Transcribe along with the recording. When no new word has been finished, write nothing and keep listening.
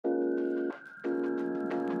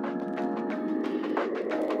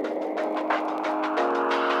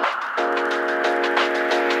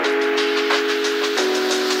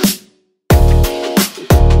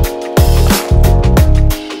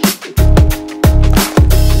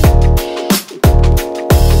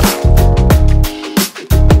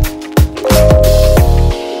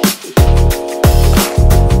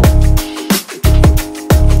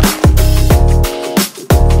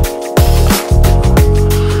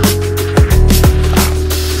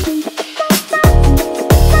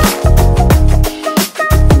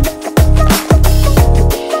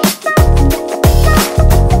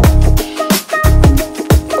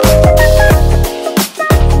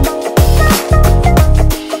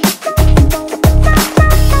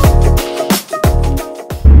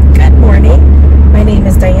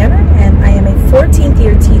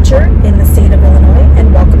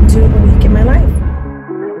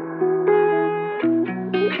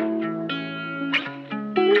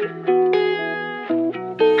As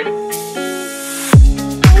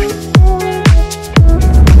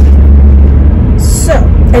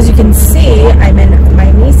you can see, I'm in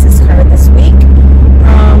my niece's car this week.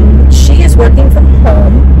 She is working from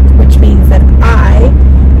home, which means that I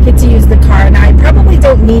get to use the car. Now, I probably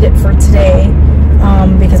don't need it for today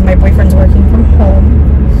because my boyfriend's working from home.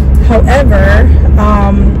 However,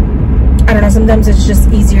 I don't know, sometimes it's just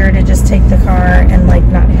easier to just take the car and like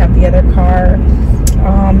not have the other car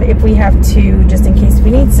if we have to, just in case we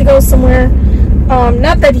need to go somewhere.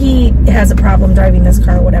 Not that he has a problem driving this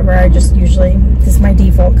car or whatever. I just usually, this is my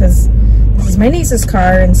default because this is my niece's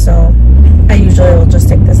car, and so I usually will just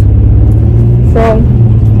take this. So,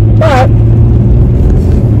 but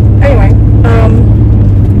anyway,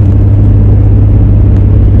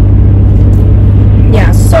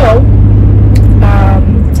 yeah, so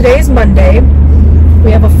today is Monday. We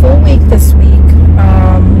have a full week this week,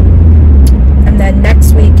 and then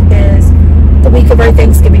next week is the week of our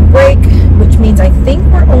Thanksgiving break, which means I think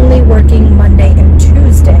we're only working Monday and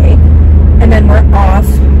Tuesday, and then we're off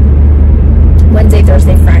Wednesday,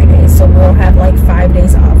 Thursday, Friday, so we'll have like 5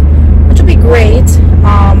 days off, which will be great.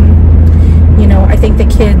 You know, I think the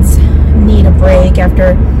kids need a break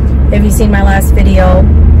after, if you've seen my last video,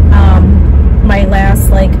 my last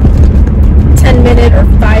like 10-minute or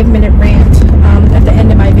 5-minute rant at the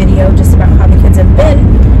end of my video just about how the kids have been,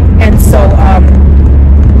 and so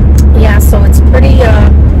yeah, so it's pretty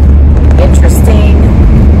interesting.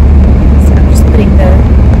 So I'm just putting the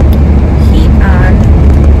heat on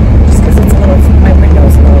just because it's a little, my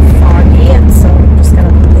window's a little foggy, and so I'm just gonna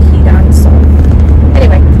put the heat on. So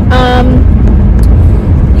anyway,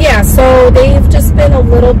 yeah, so they've just been a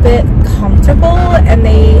little bit comfortable, and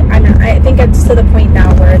I think it's to the point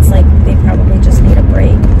now where it's like they probably just need a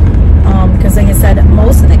break. Because like I said,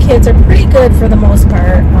 most of the kids are pretty good for the most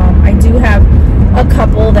part. I do have a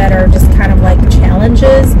couple that are just kind of like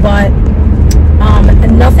challenges, but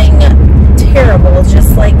nothing terrible,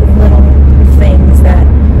 just like little things that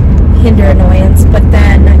hinder annoyance. But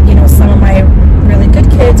then, you know, some of my really good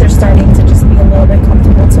kids are starting to just be a little bit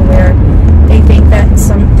comfortable to where they think that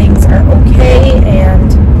some things are okay,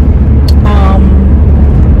 and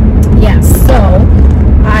yeah, so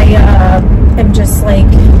I am just like,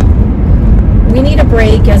 we need a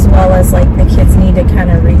break, as well as like the kids need to kind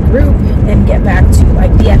of regroup and get back to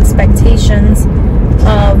like the expectations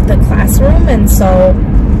of the classroom. And so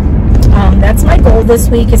that's my goal this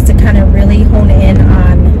week, is to kind of really hone in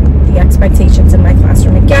on the expectations in my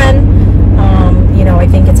classroom again. You know, I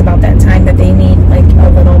think it's about that time that they need like a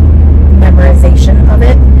little memorization of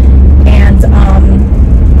it. And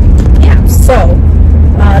yeah, so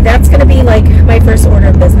that's going to be like my first order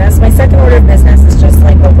of business. My second order of business is just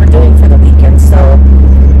like what we're doing for the weekend. So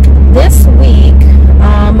this week,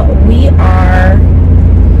 what are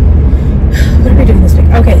we doing this week?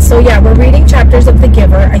 Okay, so yeah, we're reading chapters of The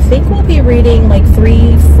Giver. I think we'll be reading like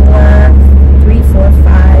 3, 4,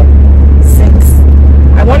 5, 6.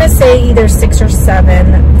 I want to say either 6 or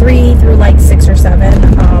 7, 3 through like 6 or 7,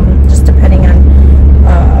 just depending on,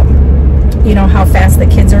 you know, how fast the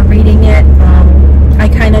kids are reading it. I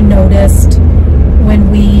kind of noticed when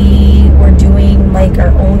we were doing like our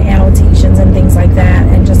own annotations and things like that,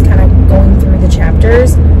 and just kind of going through the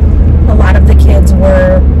chapters, a lot of the kids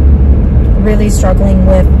were really struggling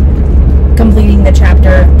with completing the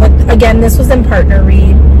chapter. But again, this was in partner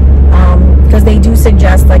read, because they do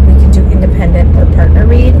suggest like we can do independent or partner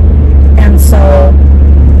read. And so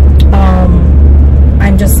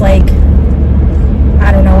I'm just like,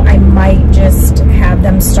 I don't know, I might just have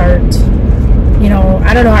them start, you know,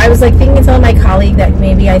 I don't know, I was like thinking, telling my colleague that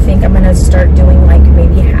maybe I think I'm going to start doing like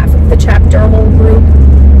maybe half of the chapter whole group,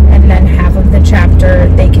 and then half of the chapter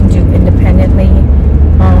they can do independently.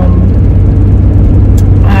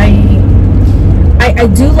 I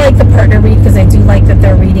do like the partner read, because I do like that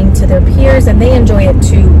they're reading to their peers and they enjoy it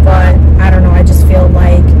too, but I don't know, I just feel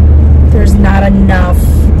like there's not enough,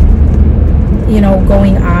 you know,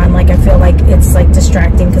 going on. Like I feel like it's like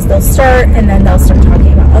distracting, because they'll start and then they'll start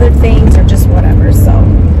talking about other things or just whatever. So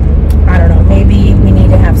I don't know, maybe we need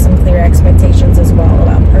to have some clear expectations as well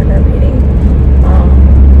about partner reading,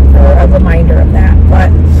 or a reminder of that.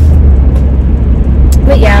 But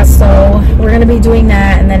yeah, so we're going to be doing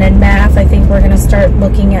that. And then in math, I think we're going to start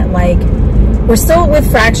looking at like, we're still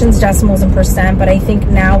with fractions, decimals, and percent, but I think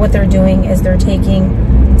now what they're doing is they're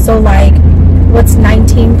taking, so like, what's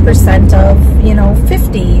 19% of, you know,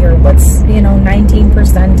 50, or what's, you know,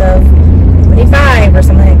 19% of 25, or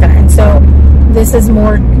something like that. And so this is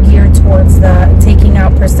more geared towards the taking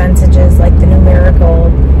out percentages, like the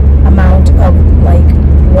numerical amount of like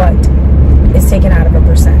what is taken out of a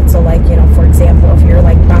percent. So like, you know, for example, if you're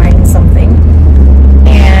like buying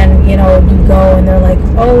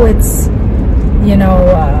you know,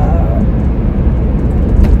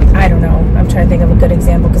 I don't know. I'm trying to think of a good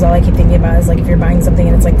example because all I keep thinking about is like if you're buying something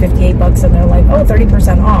and it's like 58 bucks and they're like, oh,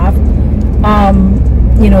 30% off,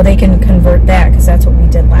 you know, they can convert that because that's what we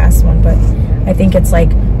did last one. But I think it's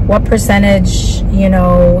like what percentage, you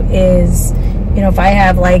know, is, you know, if I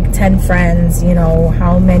have like 10 friends, you know,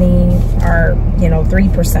 how many are, you know,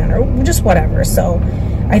 3% or just whatever. So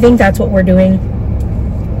I think that's what we're doing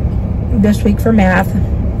this week for math.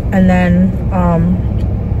 And then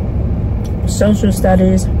social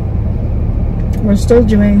studies, we're still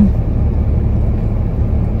doing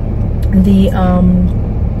the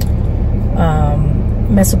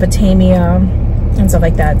Mesopotamia and stuff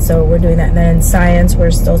like that. So we're doing that. And then in science,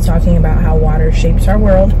 we're still talking about how water shapes our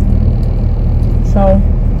world. So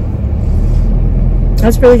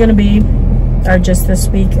that's really going to be our gist this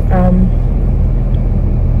week.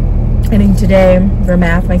 I think today for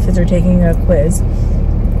math, my kids are taking a quiz.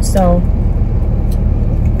 So,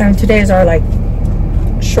 and today is our like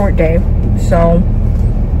short day. So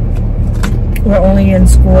we're only in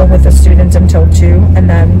school with the students until 2, and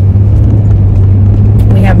then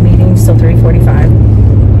we have meetings till 3:45.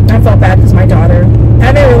 I felt bad because my daughter, I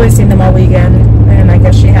haven't really seen them all weekend, and I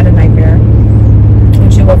guess she had a nightmare.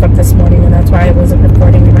 And she woke up this morning, and that's why I wasn't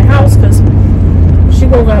recording in my house, because she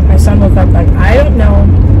woke up, my son woke up, like, I don't know.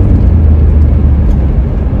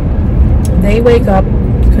 They wake up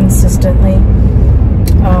consistently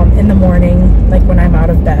in the morning, like when I'm out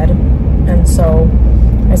of bed. And so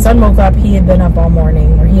my son woke up, he had been up all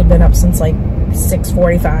morning, or he had been up since like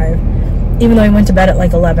 6:45, even though he went to bed at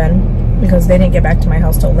like 11 because they didn't get back to my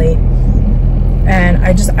house till late. And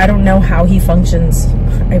I don't know how he functions.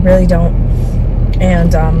 I really don't.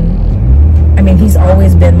 And I mean, he's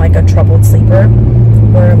always been like a troubled sleeper,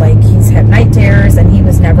 where like he's had night terrors, and he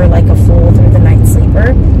was never like a full through the night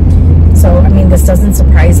sleeper. So I mean, this doesn't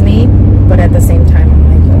surprise me, but at the same time I'm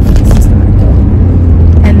like, oh, this is not good.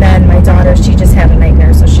 And then my daughter, she just had a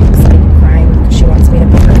nightmare, so she was like crying because she wants me to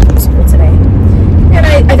pick her up from school today. And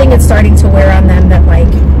I think it's starting to wear on them that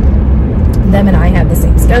like them and I have the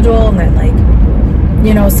same schedule, and that like,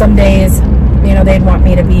 you know, some days, you know, they'd want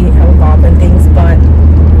me to be involved in things, but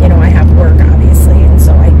you know, I have work obviously, and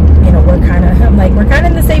so I'm like, we're kind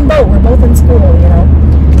of in the same boat. We're both in school, you know.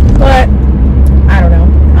 But I don't know.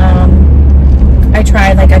 I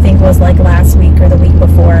tried, like I think it was like last week or the week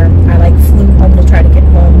before, I like flew home to try to get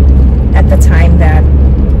home at the time that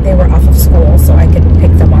they were off of school so I could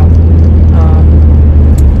pick them up.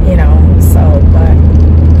 You know, so, but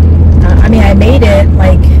I mean, I made it,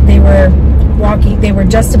 like they were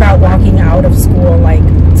just about walking out of school, like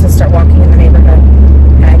to start walking in the neighborhood,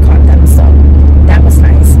 and I caught them, so that was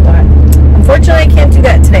nice. But unfortunately I can't do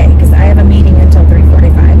that today because I have a meeting until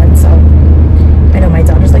 3:45, and so I know my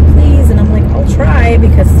daughter's like, please, and I'm like, I'll try,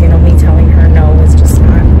 because you know, me telling her no is just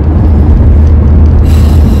not,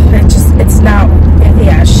 it's not,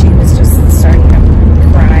 yeah, she was just starting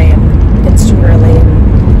to cry, and it's too early,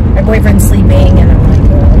 and my boyfriend's sleeping, and I'm like,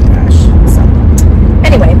 oh gosh. So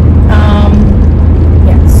anyway,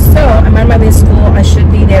 yeah, so I'm on my way to school. I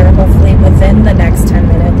should be there hopefully within the next 10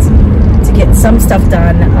 minutes to get some stuff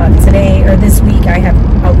done. Today, or this week, I have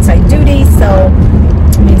outside duty, so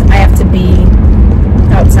it means I have to be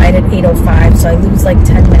outside at 8:05, so I lose like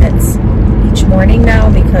 10 minutes each morning now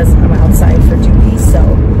because I'm outside for duty, so,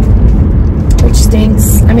 which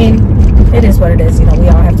stinks. I mean, it is what it is, you know, we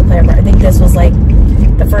all have to play our part. I think this was like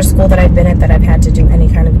the first school that I've been at that I've had to do any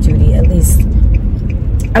kind of duty, at least,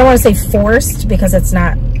 I don't want to say forced, because it's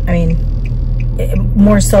not, I mean,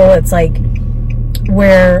 more so it's like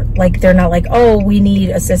where like they're not like, oh, we need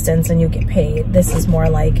assistance and you get paid. This is more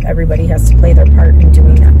like everybody has to play their part in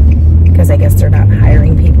doing that, because I guess they're not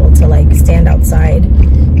hiring people to like stand outside,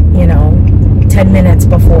 you know, 10 minutes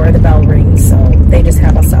before the bell rings, so they just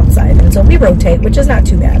have us outside, and so we rotate, which is not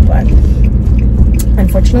too bad. But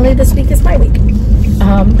unfortunately this week is my week.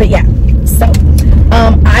 But yeah, so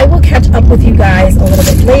I will catch up with you guys a little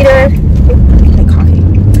bit later. My coffee,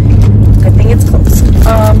 good thing it's closed.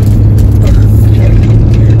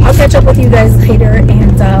 I'll catch up with you guys later,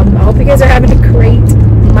 and I hope you guys are having a great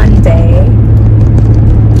Monday.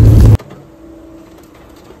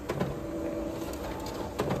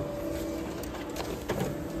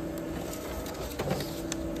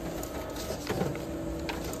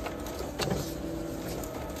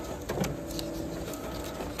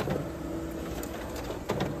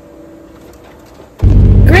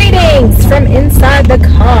 Greetings from inside the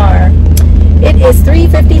car. It is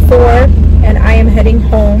 3:54 and I am heading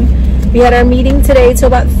home. We had our meeting today till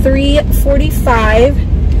about 3:45,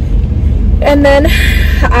 and then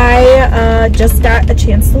I just got a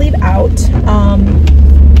chance to leave out.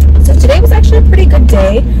 So today was actually a pretty good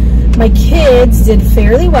day. My kids did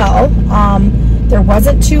fairly well. There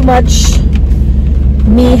wasn't too much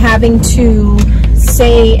me having to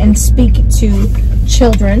say and speak to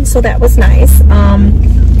children, so that was nice.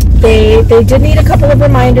 They did need a couple of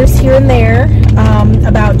reminders here and there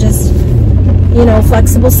about just, you know,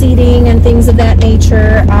 flexible seating and things of that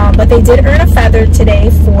nature, but they did earn a feather today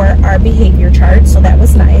for our behavior chart, so that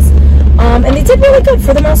was nice. And they did really good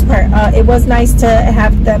for the most part. It was nice to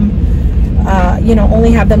have them, you know,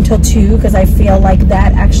 only have them till 2, because I feel like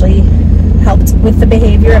that actually helped with the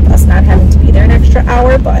behavior of us not having to be there an extra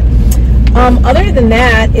hour. But other than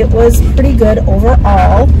that, it was pretty good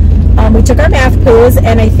overall. We took our math quiz,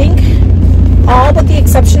 and I think all but the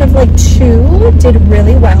exception of like 2 did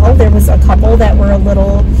really well. There was a couple that were a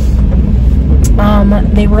little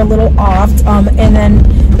they were a little off, and then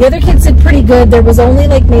the other kids did pretty good. There was only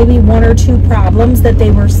like maybe 1 or 2 problems that they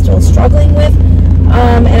were still struggling with,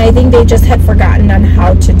 and I think they just had forgotten on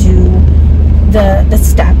how to do the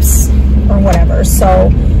steps or whatever.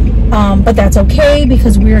 So but that's okay,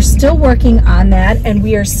 because we are still working on that, and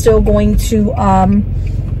we are still going to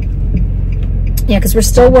yeah, because we're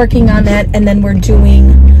still working on that, and then we're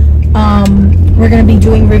doing we're going to be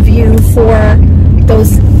doing review for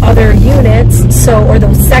those other units, so, or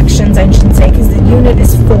those sections I should say, because the unit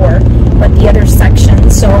is 4, but the other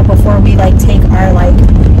sections, so before we like take our like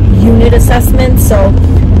unit assessment, so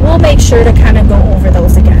we'll make sure to kind of go over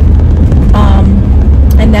those again.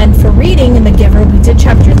 And then for reading in the Giver, we did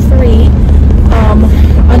chapter 3.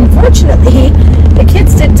 Unfortunately, the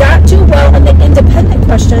kids did not do well on the independent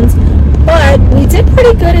questions, but we did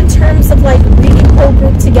pretty good in terms of like reading whole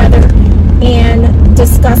group together and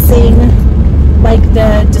discussing like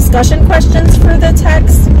the discussion questions for the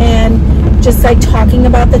text, and just like talking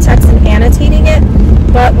about the text and annotating it.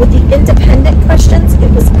 But with the independent questions,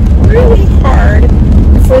 it was really hard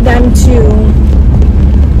for them to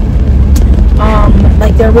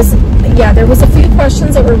like there was a few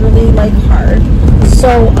questions that were really like hard.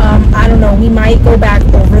 So I don't know, we might go back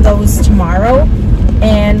over those tomorrow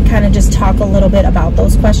and kind of just talk a little bit about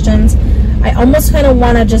those questions. I almost kind of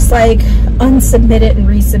want to just like unsubmit it and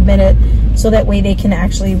resubmit it, so that way they can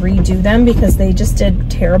actually redo them, because they just did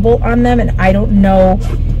terrible on them, and I don't know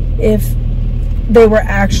if they were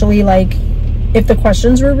actually like, if the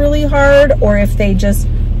questions were really hard or if they just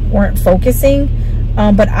weren't focusing.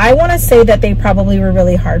 But I want to say that they probably were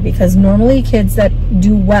really hard, because normally kids that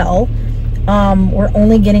do well were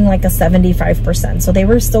only getting like a 75%, so they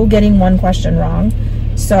were still getting 1 question wrong.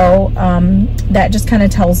 So that just kind of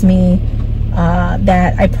tells me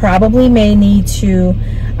that I probably may need to,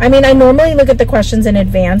 I mean, I normally look at the questions in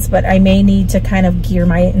advance, but I may need to kind of gear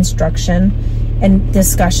my instruction and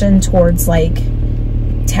discussion towards like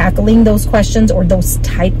tackling those questions, or those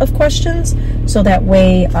type of questions, so that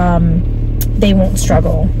way they won't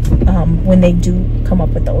struggle when they do come up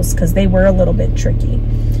with those, because they were a little bit tricky.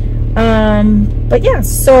 But yeah,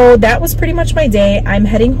 so that was pretty much my day. I'm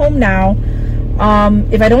heading home now.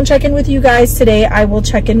 If I don't check in with you guys today, I will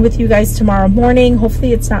check in with you guys tomorrow morning.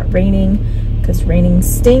 Hopefully it's not raining, because raining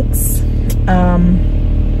stinks.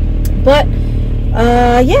 But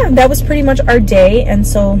yeah, that was pretty much our day, and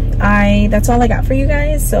so that's all I got for you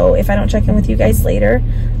guys. So if I don't check in with you guys later,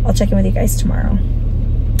 I'll check in with you guys tomorrow.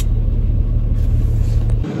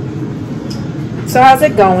 So how's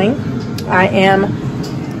it going?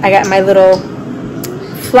 I got my little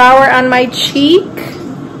flour on my cheek,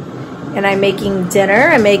 and I'm making dinner.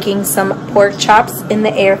 I'm making some pork chops in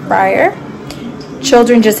the air fryer.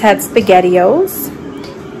 Children just had SpaghettiOs,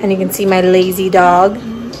 and you can see my lazy dog.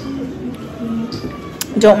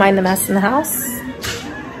 Don't mind the mess in the house.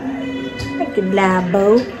 Look at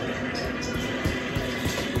Labo.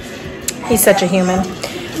 He's such a human.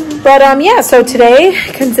 But yeah, so today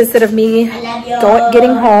consisted of me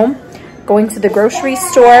getting home, going to the grocery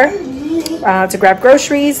store to grab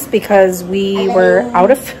groceries, because we were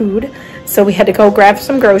out of food. So we had to go grab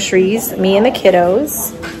some groceries, me and the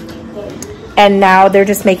kiddos. And now they're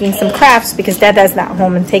just making some crafts, because Dada's not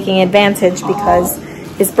home, and taking advantage because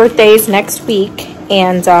his birthday is next week.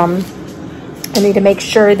 And I need to make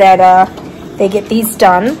sure that they get these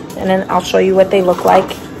done, and then I'll show you what they look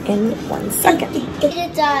like in 1 second.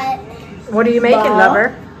 What are you making,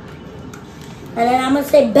 lover? And then I'm gonna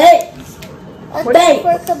say birds. Birds.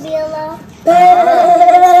 For Camila.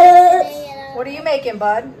 What are you making,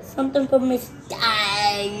 bud? Something for Miss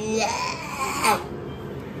Tyler.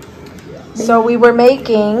 So we were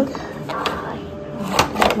making,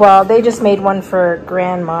 well, they just made one for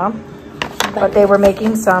Grandma, but they were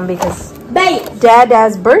making some because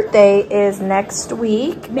Dada's birthday is next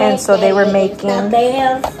week, and so they were making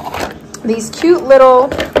these cute little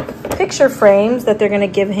picture frames that they're going to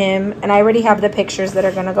give him, and I already have the pictures that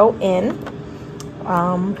are going to go in.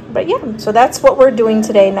 But yeah, so that's what we're doing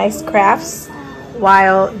today. Nice crafts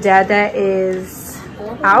while Dada is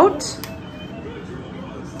out.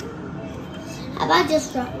 How about this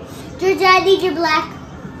straw? Georgia, I need your black.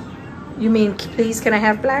 You mean, please, can I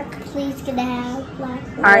have black? Please, can I have black?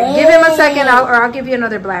 All right, give him a second, or I'll give you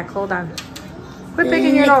another black. Hold on. Quit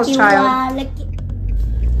picking your nose, child.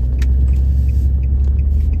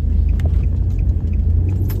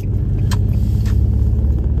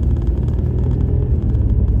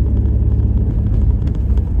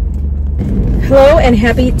 Hello and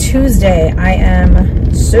happy Tuesday. I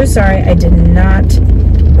am so sorry I did not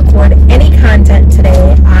record any content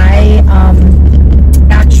today. I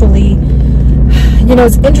actually, you know,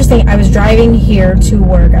 it's interesting. I was driving here to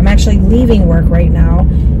work. I'm actually leaving work right now.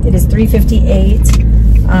 It is 3:58.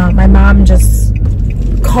 My mom just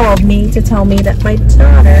called me to tell me that my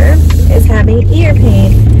daughter is having ear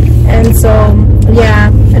pain. And so, yeah,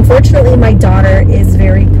 unfortunately my daughter is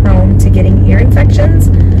very prone to getting ear infections,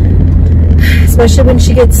 especially when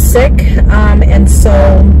she gets sick. And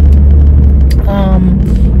so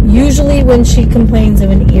usually when she complains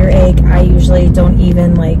of an earache, I usually don't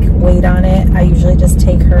even like wait on it. I usually just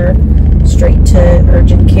take her straight to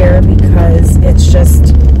urgent care, because it's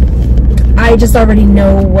just, I just already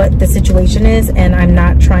know what the situation is, and I'm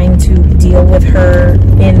not trying to deal with her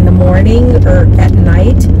in the morning or at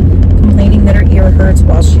night complaining that her ear hurts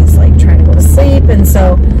while she's like trying to go to sleep. And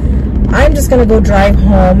so I'm just gonna go drive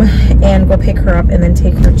home and go pick her up and then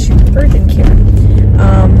take her to urgent care.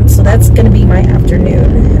 So that's gonna be my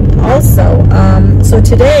afternoon. Also, so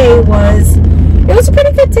today was a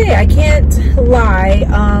pretty good day. I can't lie.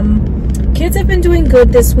 Kids have been doing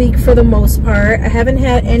good this week for the most part. I haven't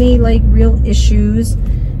had any like real issues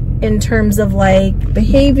in terms of like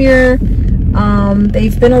behavior.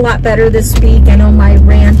 They've been a lot better this week. I know my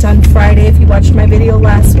rant on Friday, if you watched my video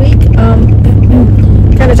last week,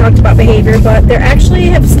 kind of talked about behavior, but they actually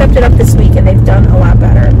have stepped it up this week and they've done a lot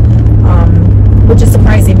better, which is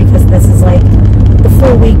surprising because this is like the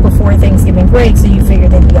full week before Thanksgiving break, so you figure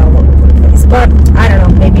they'd be all over the place. But I don't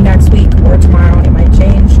know, maybe next week or tomorrow it might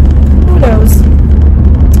change. Who knows?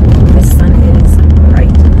 The sun is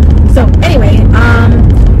bright. So anyway,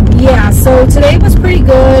 yeah, so today was pretty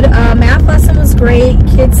good. Math lesson was great.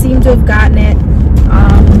 Kids seem to have gotten it.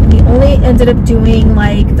 We only ended up doing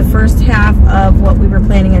like the first half of what we were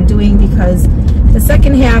planning on doing, because the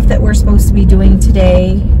second half that we're supposed to be doing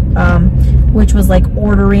today, which was like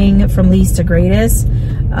ordering from least to greatest,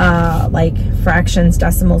 like fractions,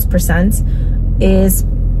 decimals, percents, it's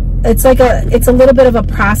a little bit of a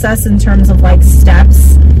process in terms of like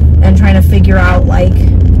steps and trying to figure out like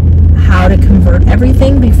how to convert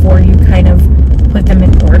everything before you kind of put them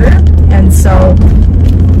in order. And so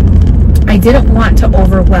I didn't want to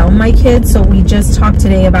overwhelm my kids, so we just talked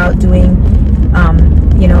today about doing,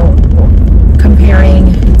 you know,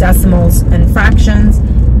 comparing decimals and fractions,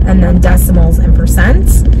 and then decimals and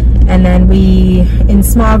percents. And then we, in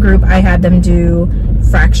small group, I had them do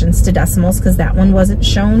fractions to decimals because that one wasn't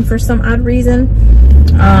shown for some odd reason.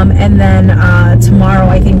 And then tomorrow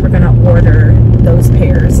I think we're going to order those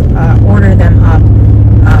pairs, order them up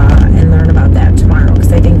and learn about that tomorrow,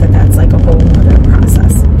 because I think that that's like a whole other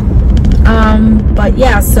process. But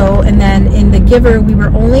yeah, so, and then in the Giver, we were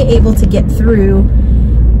only able to get through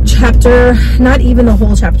chapter, not even the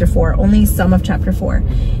whole chapter 4, only some of chapter 4.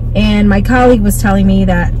 And my colleague was telling me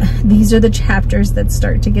that these are the chapters that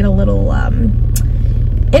start to get a little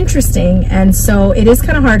interesting, and so it is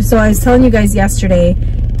kind of hard. So I was telling you guys yesterday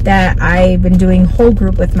that I've been doing whole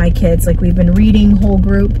group with my kids. Like, we've been reading whole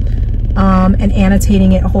group and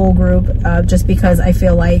annotating it whole group, just because I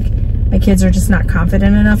feel like my kids are just not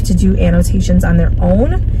confident enough to do annotations on their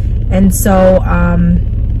own. And so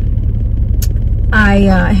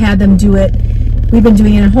I had them do it. We've been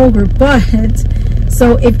doing it in whole group. But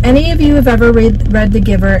so if any of you have ever read The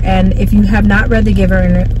Giver, and if you have not read The Giver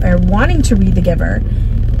and are wanting to read The Giver,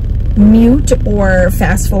 mute or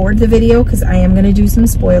fast forward the video, because I am going to do some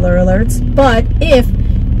spoiler alerts. But if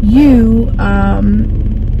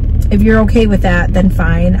you're okay with that, then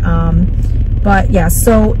fine. But yeah,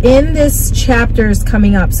 so in this chapter's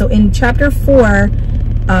coming up, so in chapter 4,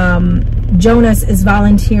 Jonas is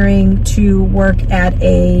volunteering to work at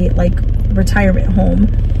a like retirement home,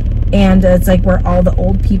 and it's like where all the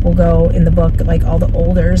old people go in the book, like all the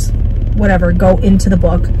olders, whatever, go into the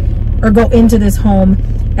book or go into this home,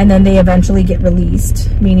 and then they eventually get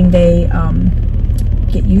released, meaning they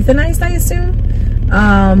get euthanized, I assume.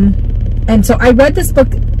 And so I read this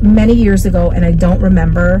book many years ago, and I don't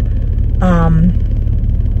remember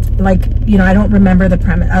like, you know, I don't remember the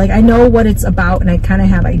premise. Like, I know what it's about and I kind of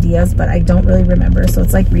have ideas, but I don't really remember. So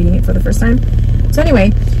it's like reading it for the first time. So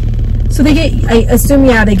anyway, so they get, I assume,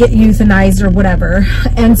 yeah, they get euthanized or whatever.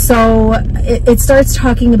 And so it starts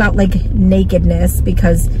talking about like nakedness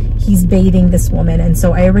because he's bathing this woman. And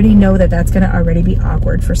so I already know that that's going to already be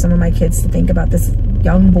awkward for some of my kids to think about this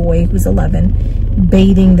young boy who's 11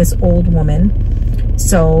 bathing this old woman.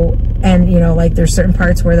 So, and you know, like there's certain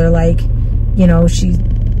parts where they're like, you know, she's,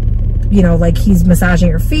 you know, like he's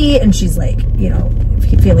massaging her feet and she's like, you know,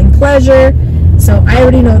 feeling pleasure. So I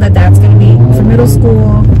already know that that's going to be for middle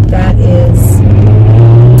school. That is.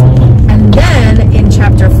 And then in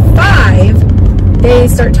chapter 5, they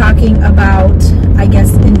start talking about, I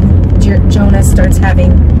guess, Jonas starts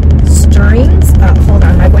having stirrings. Hold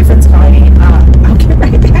on, my boyfriend's calling me. I'll get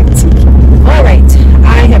right back to you. All right,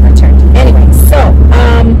 I have returned. Anyway, so,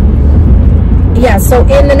 yeah, so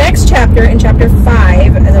in the next chapter, in chapter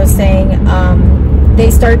 5, as I was saying, they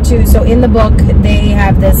start to, so in the book, they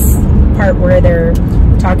have this part where they're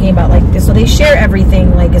talking about like this, so they share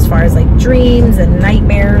everything, like as far as like dreams and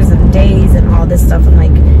nightmares and days and all this stuff and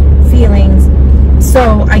like feelings.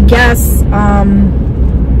 So I guess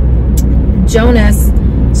Jonas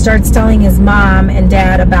starts telling his mom and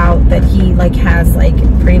dad about that he like has like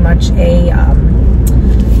pretty much a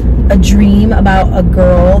dream about a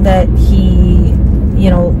girl that he, you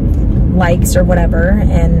know, likes or whatever.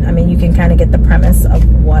 And I mean, you can kind of get the premise of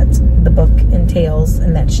what the book entails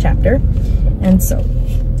in that chapter. And so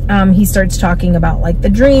he starts talking about like the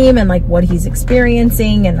dream and like what he's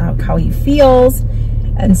experiencing and how he feels.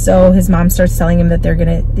 And so his mom starts telling him that they're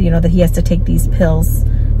gonna, you know, that he has to take these pills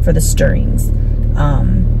for the stirrings.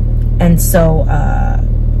 And so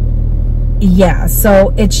yeah,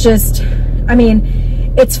 so it's just, I mean,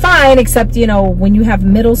 it's fine, except, you know, when you have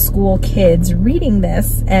middle school kids reading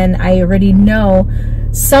this, and I already know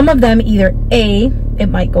some of them either A, it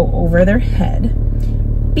might go over their head,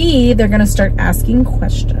 B, they're going to start asking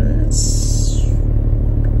questions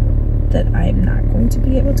that I'm not going to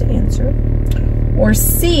be able to answer, or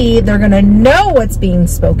C, they're going to know what's being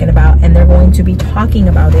spoken about and they're going to be talking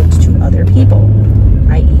about it to other people,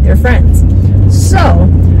 i.e. their friends. So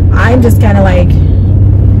I'm just kind of like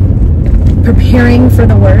preparing for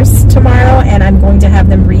the worst tomorrow, and I'm going to have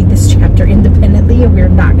them read this chapter independently, and we're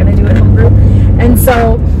not going to do it in group. And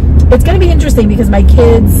so it's going to be interesting because my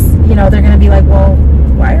kids, you know, they're going to be like, well,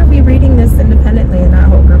 why are we reading this independently and not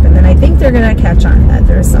whole group? And then I think they're going to catch on that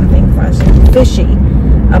there's something fishy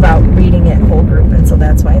about reading it whole group, and so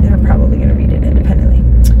that's why they're probably going to read it independently.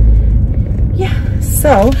 Yeah,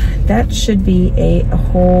 so that should be a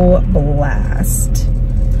whole blast.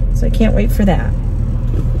 So I can't wait for that.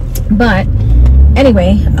 But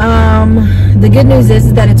anyway, the good news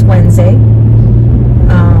is that it's Wednesday,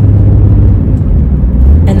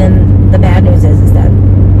 and then the bad news is that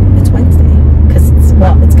it's Wednesday, because it's,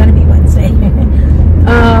 well, it's gonna be Wednesday.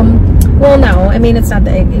 Well, no, I mean, it's not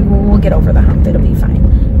that, we'll get over the hump, it'll be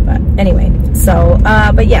fine. But anyway, so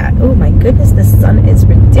but yeah, oh my goodness, the sun is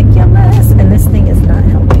ridiculous, and this thing is not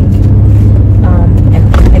helping.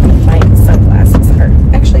 And I think my sunglasses are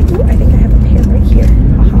actually, ooh, I think I have a pair right here.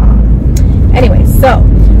 Anyway, so,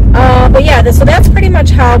 but yeah, so that's pretty much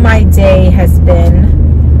how my day has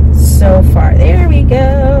been so far. There we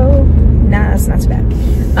go. Nah, it's not too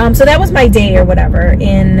bad. So that was my day or whatever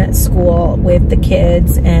in school with the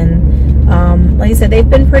kids. And like I said, they've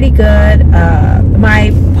been pretty good.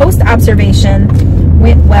 My post-observation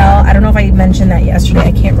went well. I don't know if I mentioned that yesterday.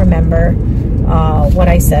 I can't remember what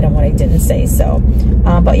I said and what I didn't say. So,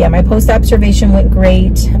 but yeah, my post-observation went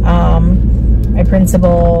great. My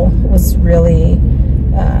principal was really,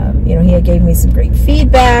 you know, he had gave me some great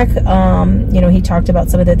feedback. You know, he talked about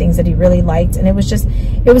some of the things that he really liked, and it was just,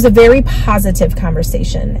 it was a very positive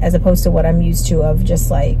conversation as opposed to what I'm used to of just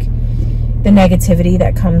like the negativity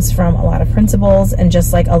that comes from a lot of principals, and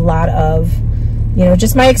just like a lot of, you know,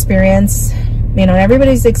 just my experience. You know,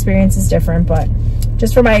 everybody's experience is different, but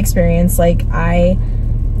just from my experience, like I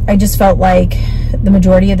just felt like the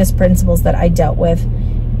majority of the principals that I dealt with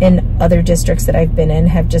in other districts that I've been in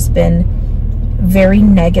have just been very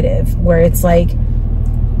negative, where it's like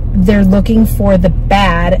they're looking for the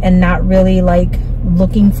bad and not really like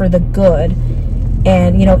looking for the good.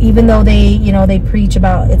 And, you know, even though they, you know, they preach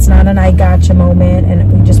about it's not an I gotcha moment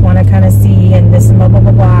and we just want to kind of see and this and blah, blah,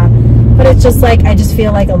 blah, blah. But it's just like, I just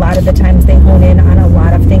feel like a lot of the times they hone in on a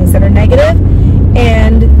lot of things that are negative.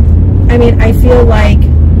 And I mean, I feel like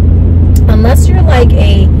unless you're like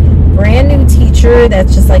a brand new teacher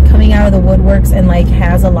that's just like coming out of the woodworks and like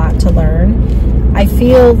has a lot to learn, I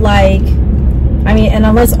feel like I mean, and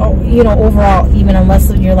unless, you know, overall, even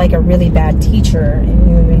unless you're like a really bad teacher and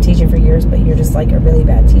you've been teaching for years, but you're just like a really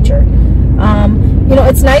bad teacher, you know,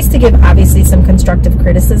 it's nice to give obviously some constructive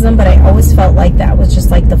criticism, but I always felt like that was just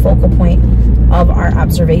like the focal point of our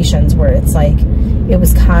observations, where it's like it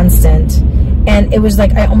was constant, and it was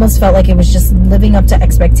like I almost felt like it was just living up to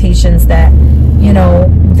expectations that, you know,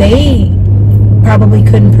 they probably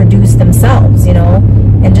couldn't produce themselves, you know.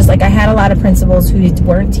 And just like I had a lot of principals who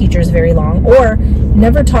weren't teachers very long or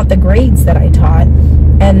never taught the grades that I taught,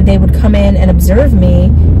 and they would come in and observe me,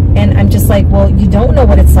 and I'm just like, well, you don't know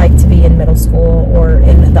what it's like to be in middle school or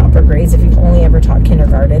in the upper grades if you've only ever taught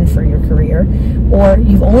kindergarten for your career, or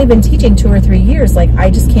you've only been teaching 2 or 3 years. Like,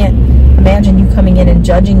 I just can't imagine you coming in and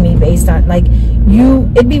judging me based on, like,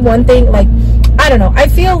 it'd be one thing, like, I don't know. I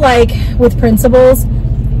feel like with principals,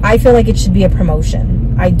 I feel like it should be a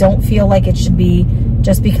promotion. I don't feel like it should be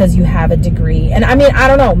just because you have a degree. And I mean, I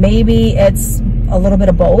don't know, maybe it's a little bit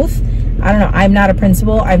of both. I don't know. I'm not a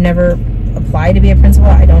principal. I've never applied to be a principal.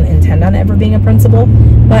 I don't intend on ever being a principal.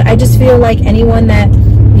 But I just feel like anyone that,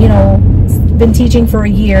 you know, been teaching for a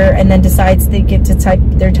year and then decides they get to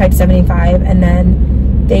their type 75 and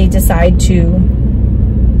then they decide to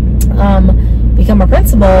become a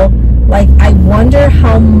principal, like, I wonder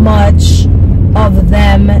how much of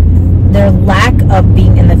them, their lack of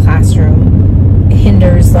being in the classroom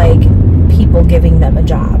hinders like people giving them a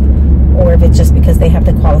job, or if it's just because they have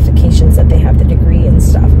the qualifications, that they have the degree and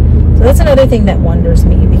stuff. So that's another thing that wonders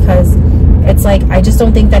me, because it's like, I just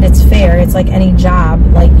don't think that it's fair. It's like any job,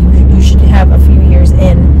 like you should have a few years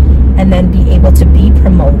in and then be able to be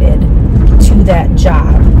promoted to that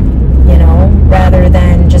job, you know, rather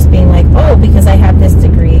than just being like, oh, because I have this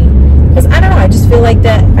degree. Because I don't know, I just feel like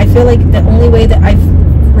that, I feel like the only way that I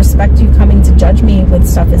respect you coming to judge me with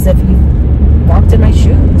stuff is if you walked in my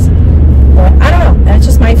shoes. But I don't know, that's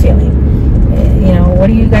just my feeling. You know, what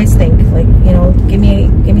do you guys think? Like, you know, give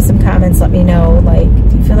me some comments, let me know, like,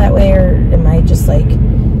 do you feel that way, or am I just like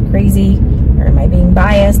crazy, or am I being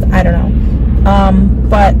biased? I don't know.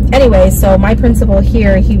 But anyway, so my principal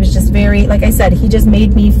here, he was just very, like I said, he just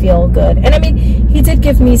made me feel good. And I mean, he did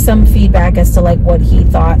give me some feedback as to like what he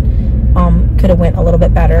thought could have went a little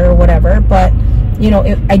bit better or whatever, but you know,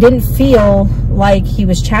 I didn't feel like he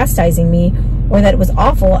was chastising me or that it was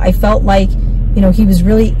awful. I felt like, you know, he was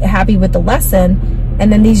really happy with the lesson,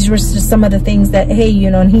 and then these were just some of the things that, hey,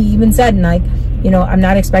 you know, and he even said, like, you know, I'm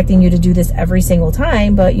not expecting you to do this every single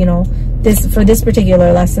time, but you know, for this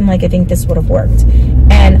particular lesson, like, I think this would have worked,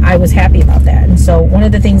 and I was happy about that. And so one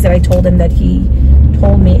of the things that I told him that he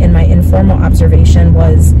told me in my informal observation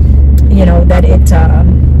was, you know, that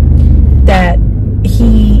that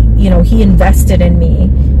he, you know, he invested in me,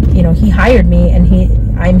 you know, he hired me, and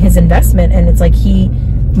I'm his investment, and it's like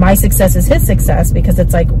my success is his success, because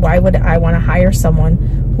it's like, why would I want to hire someone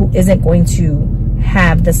who isn't going to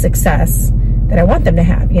have the success that I want them to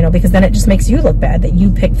have, you know, because then it just makes you look bad that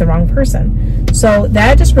you picked the wrong person. So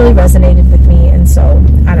that just really resonated with me, and so,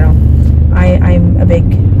 I don't know, I'm a big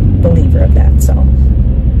believer of that. So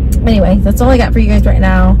anyway, that's all I got for you guys right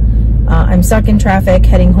now. I'm stuck in traffic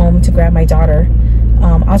heading home to grab my daughter.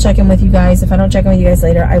 I'll check in with you guys. If I don't check in with you guys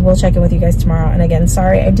later, I will check in with you guys tomorrow. And again,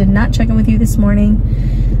 sorry I did not check in with you this morning.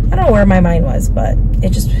 I don't know where my mind was, but it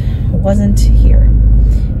just wasn't here.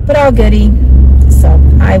 But all goody. So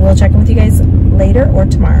I will check in with you guys later or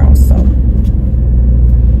tomorrow. So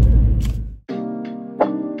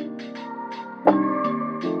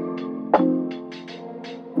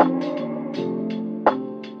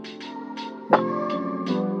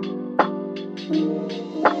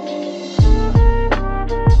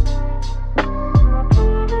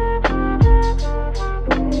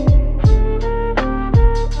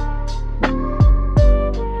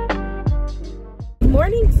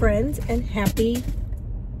friends, and happy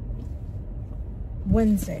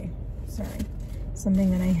Wednesday. Sorry, something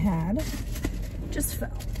that I had just fell.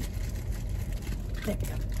 There we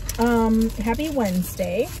go. Happy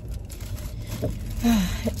Wednesday.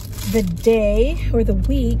 The day or the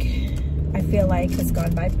week, I feel like, has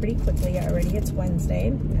gone by pretty quickly already. It's Wednesday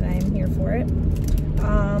and I am here for it.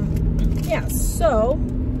 Yeah, so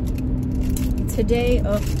today,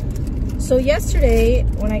 so yesterday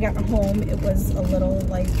when I got home, it was a little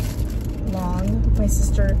like long. My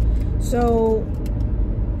sister, so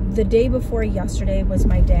the day before yesterday was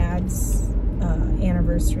my dad's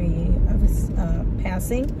anniversary of his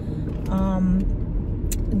passing,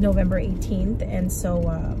 November 18th. And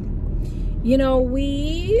so, you know,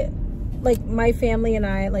 we, like, my family and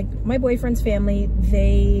I, like my boyfriend's family,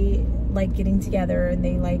 they like getting together and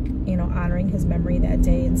they like, you know, honoring his memory that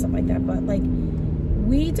day and stuff like that. But like,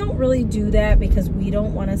 we don't really do that because we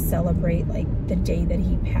don't want to celebrate like the day that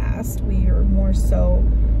he passed. We are more so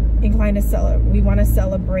inclined to celebrate. We want to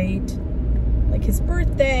celebrate like his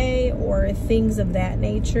birthday or things of that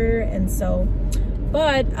nature. And so,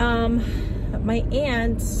 but my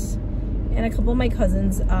aunt and a couple of my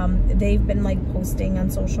cousins, they've been like posting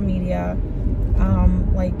on social media,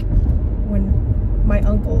 like when my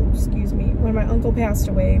uncle passed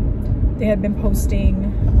away, they had been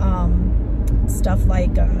posting stuff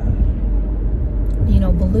like you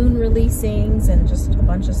know, balloon releasings and just a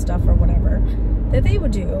bunch of stuff or whatever that they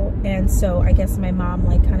would do. And so I guess my mom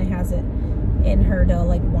like kind of has it in her to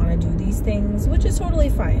like want to do these things, which is totally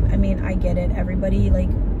fine. I mean, I get it, everybody like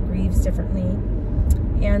grieves differently.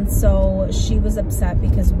 And so she was upset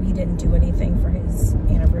because we didn't do anything for his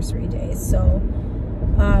anniversary day. So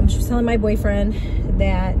she was telling my boyfriend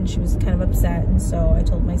that, and she was kind of upset. And so I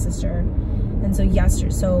told my sister. And so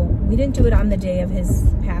yesterday, so we didn't do it on the day of his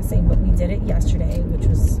passing, but we did it yesterday, which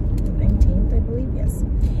was the 19th, I believe, yes.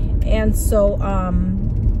 And so,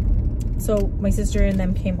 so my sister and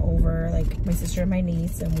them came over, like my sister and my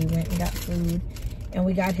niece, and we went and got food. And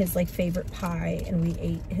we got his like favorite pie, and we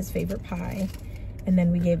ate his favorite pie. And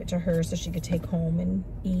then we gave it to her so she could take home and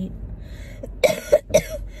eat.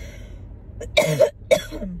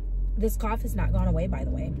 This cough has not gone away, by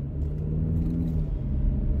the way.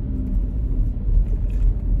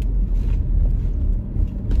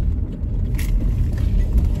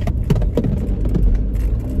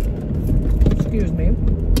 Excuse me.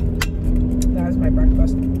 That is my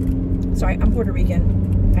breakfast. Sorry, I'm Puerto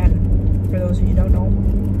Rican. And for those of you who don't know,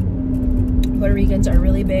 Puerto Ricans are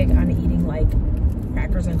really big on eating like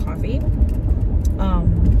crackers and coffee.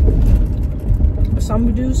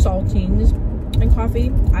 Some do saltines and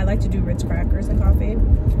coffee. I like to do Ritz crackers and coffee.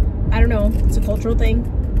 I don't know, it's a cultural thing.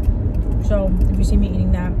 So if you see me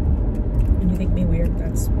eating that and you think me weird,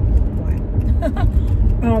 that's why.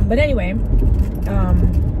 But anyway,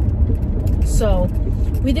 so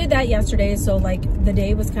we did that yesterday. So like the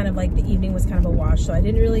day was kind of like, the evening was kind of a wash. So I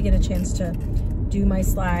didn't really get a chance to do my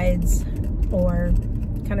slides or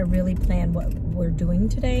kind of really plan what we're doing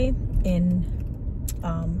today in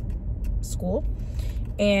school.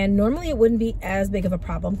 And normally it wouldn't be as big of a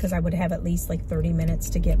problem because I would have at least like 30 minutes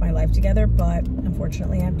to get my life together, but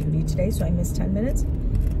unfortunately I have duty today, so I missed 10 minutes.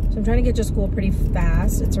 So I'm trying to get to school pretty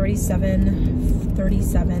fast. It's already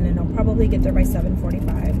 7:37 and I'll probably get there by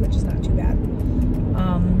 7:45, which is not too bad.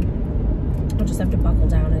 I'll just have to buckle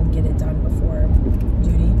down and get it done before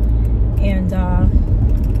duty. And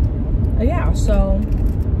yeah, so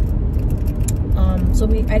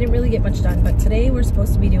I didn't really get much done, but today we're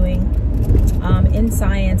supposed to be doing in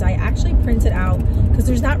science. I actually printed out, because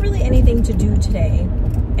there's not really anything to do today,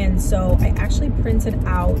 and so I actually printed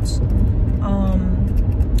out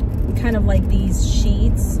kind of like these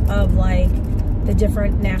sheets of like the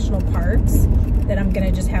different national parks that I'm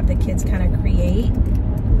gonna just have the kids kind of create.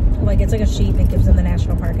 Like it's like a sheet that gives them the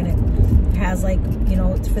national park, and it has like, you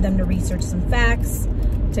know, it's for them to research some facts,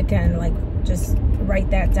 to kind of like just write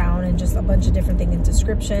that down, and just a bunch of different things and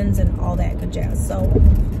descriptions and all that good jazz. So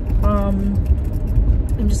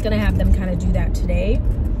I'm just gonna have them kind of do that today,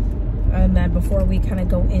 and then before we kind of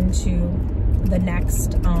go into the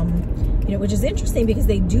next you know, which is interesting because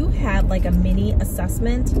they do have like a mini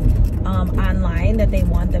assessment online that they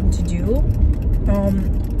want them to do.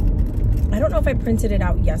 I don't know if I printed it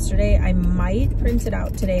out yesterday. I might print it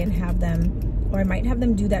out today and have them, or I might have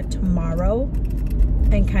them do that tomorrow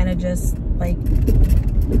and kind of just like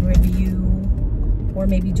review, or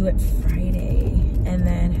maybe do it Friday and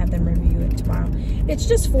then have them review it tomorrow. It's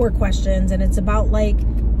just 4 questions, and it's about like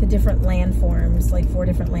the different landforms, like 4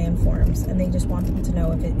 different landforms, and they just want them to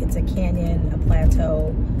know if it's a canyon, a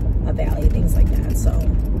plateau, a valley, things like that. So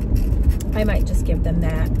I might just give them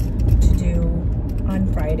that to do on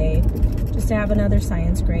Friday, just to have another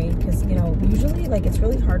science grade, because, you know, usually like it's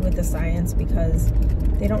really hard with the science because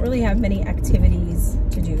they don't really have many activities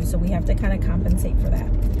to do, so we have to kind of compensate for that.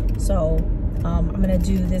 So I'm gonna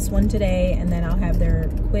do this one today, and then I'll have their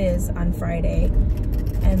quiz on Friday.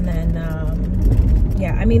 And then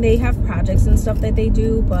yeah, I mean, they have projects and stuff that they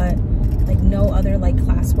do, but like no other like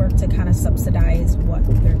classwork to kind of subsidize what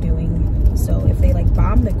they're doing. So if they like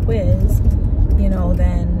bomb the quiz, you know,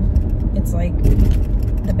 then it's like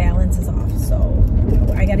the balance is off. So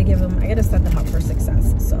I gotta set them up for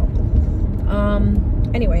success. So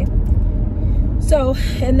anyway, so,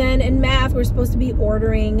 and then in math, we're supposed to be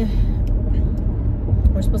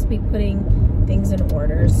putting things in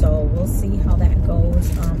order, so we'll see how that goes.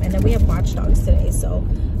 And then we have Watchdogs today, so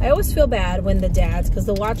I always feel bad when the dads, because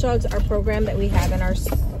the Watchdogs are a program that we have in our,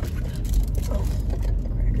 oh,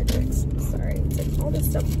 cracker jacks, sorry, it's like, oh all this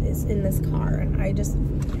stuff is in this car, and I just,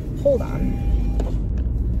 hold on.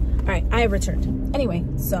 All right, I have returned. Anyway,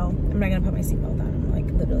 so I'm not gonna put my seatbelt on. I'm like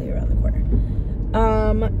literally around the corner.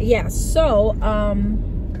 Yeah, so,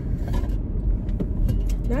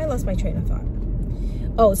 now I lost my train of thought.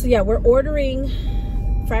 Oh, so yeah, we're ordering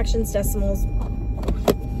fractions, decimals.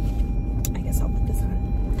 I guess I'll put this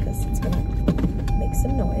on because it's gonna make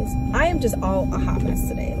some noise. I am just all a hot mess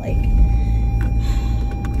today. Like,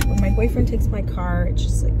 when my boyfriend takes my car, it's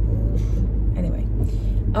just like, oof. Anyway,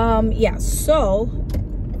 yeah, so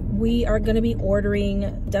we are gonna be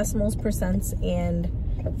ordering decimals, percents, and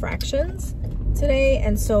fractions today.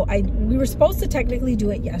 And so we were supposed to technically do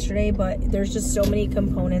it yesterday, but there's just so many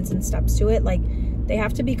components and steps to it. Like, they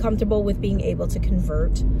have to be comfortable with being able to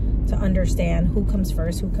convert, to understand who comes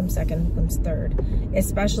first, who comes second, who comes third,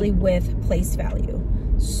 especially with place value.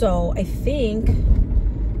 So I think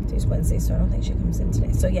today's Wednesday, so I don't think she comes in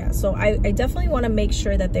today. So yeah, so I definitely want to make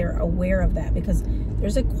sure that they're aware of that, because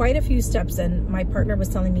there's quite a few steps. And my partner was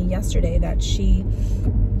telling me yesterday that she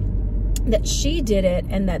did it,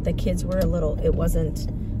 and that the kids were it wasn't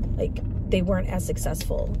like, they weren't as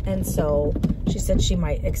successful. And so she said she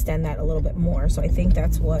might extend that a little bit more. So I think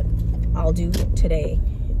that's what I'll do today.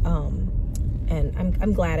 And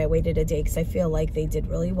I'm glad I waited a day, because I feel like they did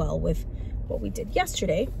really well with what we did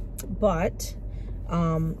yesterday. But,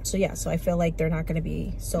 so yeah, so I feel like they're not going to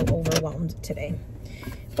be so overwhelmed today.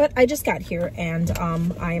 But I just got here, and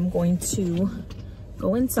I am going to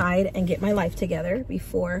go inside and get my life together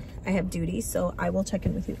before I have duty. So I will check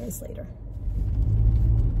in with you guys later.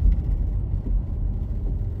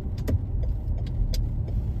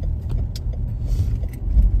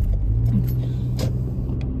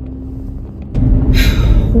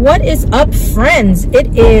 What is up, friends?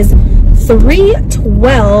 It is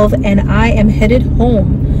 3:12 and I am headed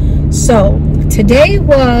home. So today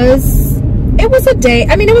was a day.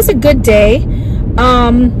 I mean, it was a good day.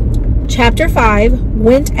 Chapter 5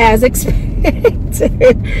 went as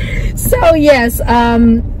expected. So yes,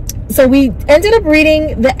 so we ended up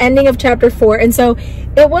reading the ending of chapter 4, and so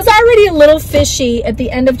it was already a little fishy at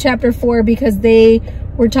the end of chapter 4, because they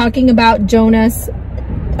were talking about Jonas.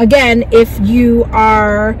 Again, if you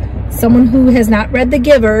are someone who has not read The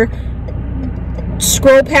Giver,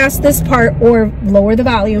 scroll past this part or lower the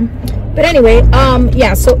volume. But anyway,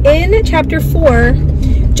 yeah, so in chapter 4,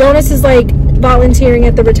 Jonas is like volunteering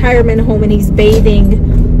at the retirement home, and he's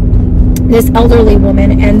bathing this elderly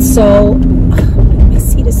woman. And so, my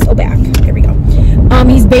seat is so back. Here we go.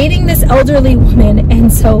 He's bathing this elderly woman,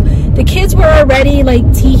 and so the kids were already like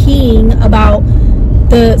teeing about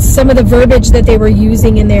some of the verbiage that they were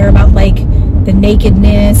using in there about like the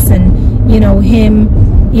nakedness, and you know, him,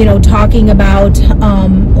 you know, talking about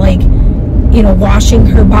like, you know, washing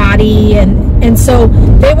her body, and so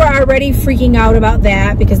they were already freaking out about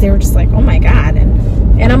that, because they were just like, oh my God.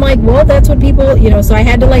 And I'm like, well, that's what people, you know, so I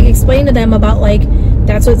had to like explain to them about like,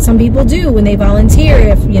 that's what some people do when they volunteer,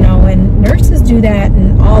 if, you know, and nurses do that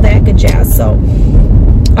and all that good jazz. So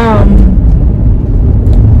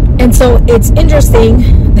and so it's interesting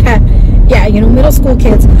that, yeah, you know, middle school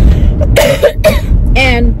kids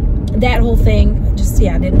and that whole thing just,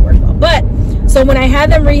 yeah, didn't work well. But so when I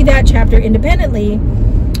had them read that chapter independently,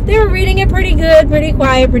 they were reading it pretty good, pretty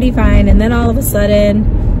quiet, pretty fine. And then all of a sudden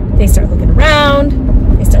they start looking around,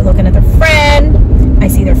 they start looking at their friend, I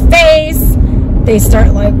see their face, they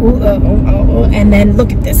start like, and then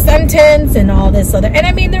look at this sentence and all this other. And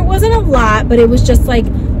I mean, there wasn't a lot, but it was just like,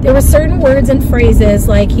 there were certain words and phrases,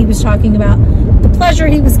 like he was talking about the pleasure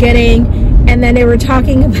he was getting, and then they were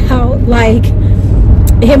talking about like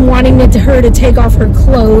him wanting her to take off her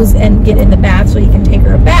clothes and get in the bath so he can take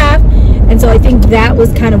her a bath. And so I think that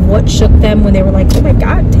was kind of what shook them, when they were like, oh my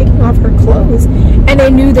God, taking off her clothes. And they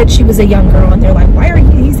knew that she was a young girl, and they're like, why are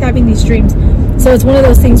he's having these dreams? So it's one of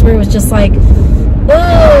those things where it was just like,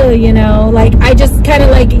 oh, you know, like I just kind of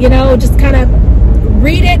like, you know, just kind of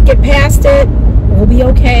read it, get past it, we'll be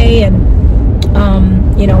okay. And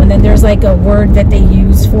you know, and then there's like a word that they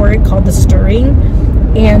use for it called the stirring,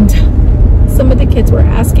 and some of the kids were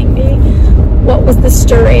asking me what was the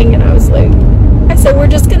stirring, and I was like, I said, we're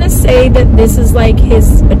just gonna say that this is like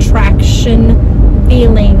his attraction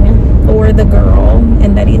feeling for the girl,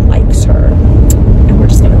 and that he likes her, and we're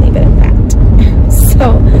just gonna leave it at that.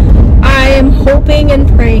 So I am hoping and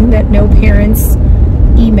praying that no parents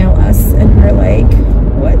email us and are like,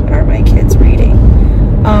 what are my kids reading?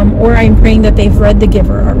 Or I'm praying that they've read The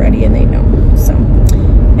Giver already and they know. So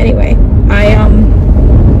anyway,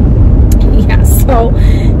 yeah, so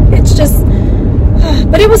it's just,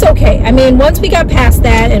 but it was okay. I mean, once we got past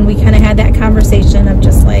that and we kind of had that conversation of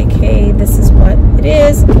just like, hey, this is what it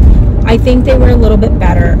is. I think they were a little bit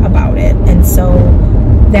better about it. And so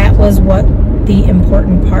that was what the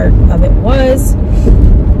important part of it was.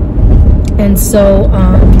 And so,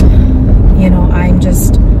 you know, I'm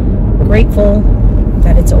just grateful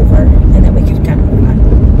that it's over and that we could kind of move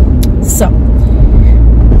on. So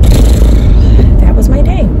that was my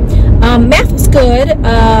day. Math was good.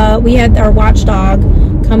 We had our watchdog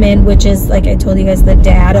come in, which is, like I told you guys, the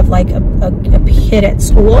dad of like a kid at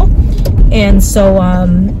school. And so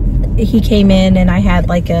he came in and I had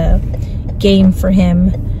like a game for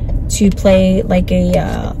him to play, like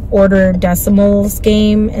a order decimals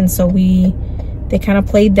game. And so they kind of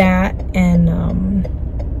played that, and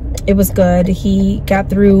it was good. He got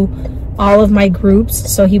through all of my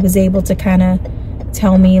groups, so he was able to kind of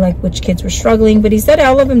tell me like which kids were struggling, but he said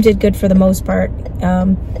all of them did good for the most part.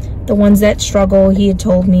 The ones that struggle, he had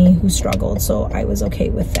told me who struggled, so I was okay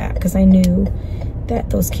with that because I knew that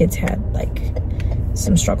those kids had like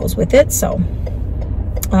some struggles with it. So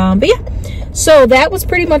but yeah, so that was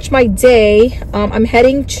pretty much my day. I'm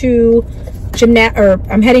heading to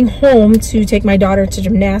I'm heading home to take my daughter to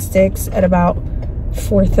gymnastics at about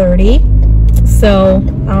 4:30. So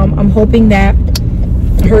I'm hoping that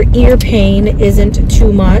her ear pain isn't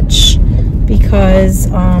too much, because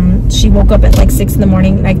she woke up at like 6 in the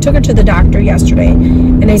morning, and I took her to the doctor yesterday,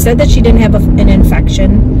 and they said that she didn't have an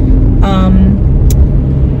infection,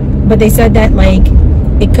 but they said that like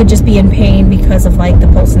it could just be in pain because of like the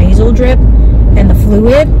pulse nasal drip and the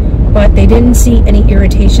fluid, but they didn't see any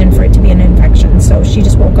irritation for it to be an infection. So she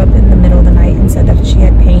just woke up in the middle of the night and said that she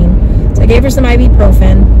had pain. So I gave her some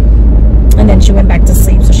ibuprofen, and then she went back to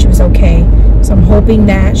sleep, so she was okay. So I'm hoping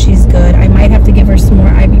that she's good. I might have to give her some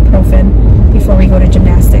more ibuprofen before we go to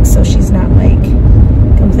gymnastics, so she's not like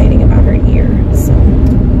complaining about her ear. So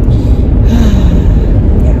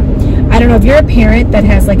yeah, I don't know if you're a parent that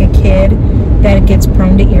has like a kid that gets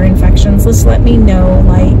prone to ear infections. Just let me know,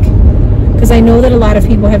 like, because I know that a lot of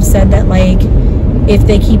people have said that like if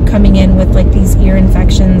they keep coming in with like these ear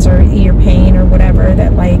infections or ear pain or whatever,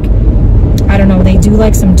 that like, I don't know, they do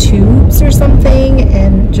like some tubes or something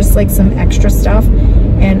and just like some extra stuff.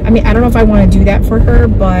 And I mean, I don't know if I want to do that for her,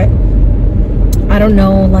 but I don't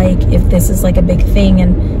know like if this is like a big thing.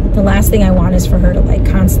 And the last thing I want is for her to like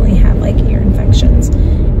constantly have like ear infections.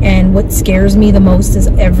 And what scares me the most is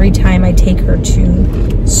every time I take her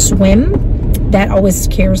to swim, that always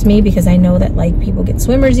scares me, because I know that like people get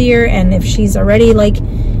swimmer's ear, and if she's already like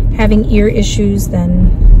having ear issues, then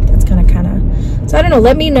that's gonna kind of, so I don't know,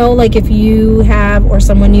 let me know like if you have, or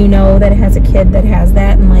someone you know that has a kid that has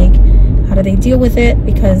that, and like how do they deal with it,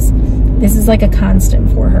 because this is like a constant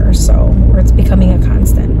for her, so, or it's becoming a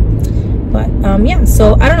constant. But yeah,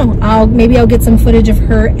 so I don't know, maybe I'll get some footage of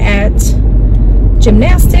her at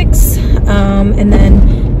gymnastics, and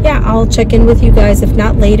then yeah, I'll check in with you guys. If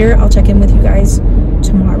not later, I'll check in with you guys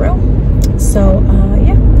tomorrow. So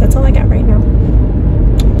yeah, that's all I got right now.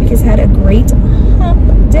 You guys had a great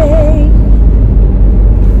hump day.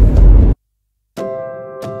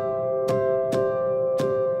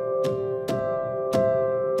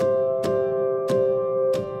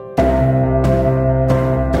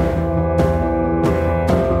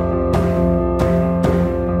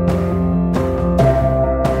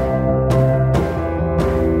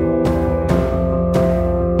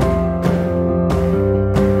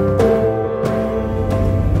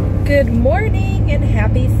 Good morning and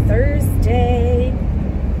happy Thursday.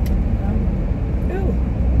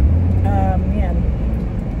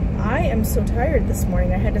 Man, I am so tired this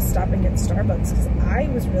morning. I had to stop and get Starbucks because I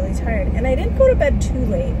was really tired, and I didn't go to bed too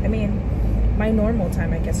late. I mean, my normal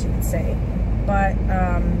time, I guess you could say, but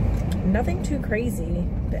nothing too crazy.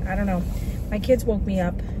 But I don't know. My kids woke me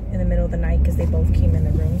up in the middle of the night because they both came in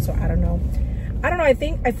the room, so I don't know.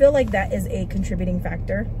 I feel like that is a contributing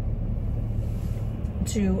factor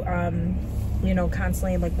to you know,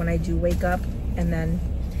 constantly like when I do wake up, and then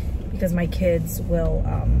because my kids will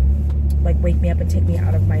like wake me up and take me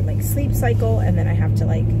out of my like sleep cycle, and then I have to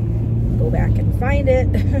like go back and find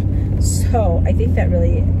it. So I think that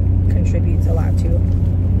really contributes a lot to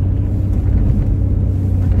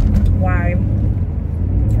why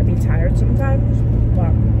I'd be tired sometimes.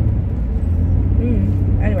 But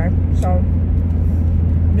anyway, so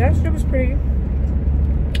yesterday was pretty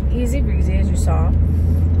easy breezy, as you saw.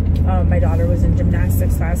 My daughter was in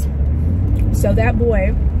gymnastics class, so that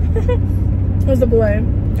boy was the boy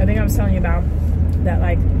I think I was telling you about, that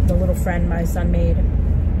like the little friend my son made,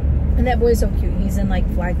 and that boy's so cute. He's in like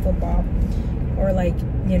flag football, or like,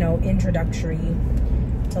 you know, introductory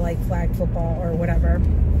to like flag football or whatever,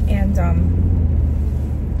 and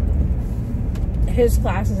his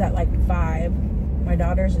class is at like 5. My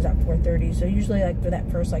daughter's is at 4:30, so usually like for that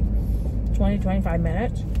first like 20-25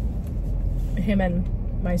 minutes. Him and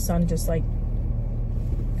my son just like,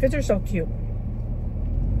 kids are so cute.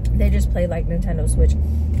 They just play like Nintendo Switch.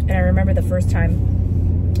 And I remember the first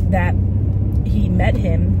time that he met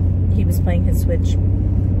him, he was playing his Switch,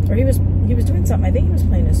 or he was doing something. I think he was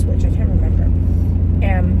playing his Switch. I can't remember.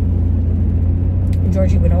 And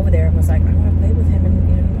Georgie went over there and was like, I want to play with him, and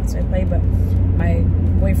he wants to play. But my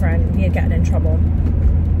boyfriend, he had gotten in trouble,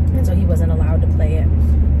 and so he wasn't allowed to play it.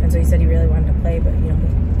 And so he said he really wanted to play, but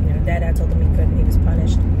Dad told him he couldn't. He was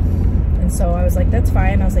punished. And so I was like, that's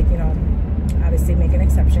fine. I was like, obviously make an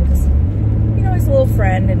exception because he's a little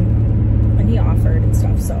friend, and he offered and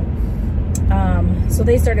stuff. So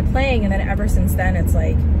they started playing, and then ever since then it's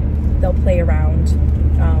like they'll play around.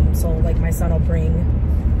 So like my son will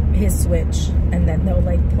bring his Switch, and then they'll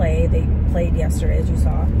like play. They played yesterday, as you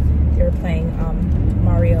saw. They were playing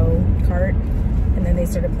Mario Kart, and then they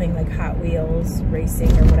started playing like Hot Wheels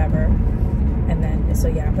racing or whatever. And then, so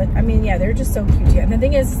yeah, but I mean, yeah, they're just so cute. And the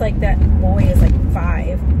thing is, like, that boy is like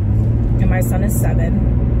 5 and my son is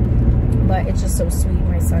 7, but it's just so sweet.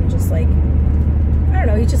 My son just like, I don't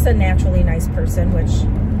know, he's just a naturally nice person, which,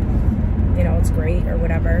 it's great or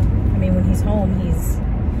whatever. I mean, when he's home, he's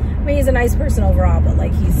a nice person overall, but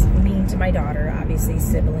like he's mean to my daughter, obviously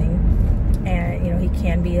sibling, and he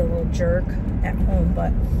can be a little jerk at home,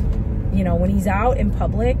 but when he's out in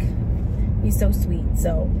public, he's so sweet.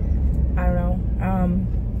 So I don't know,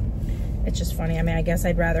 it's just funny. I mean, I guess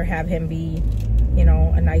I'd rather have him be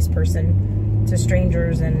a nice person to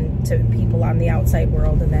strangers and to people on the outside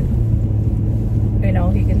world, and then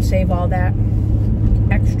he can save all that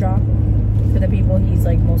extra for the people he's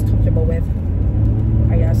like most comfortable with,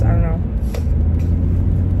 I guess. I don't know.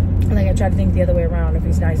 Like, I try to think the other way around. If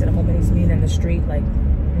he's nice at home and he's mean in the street, like,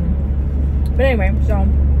 But anyway, so,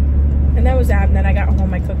 and that was that. And then I got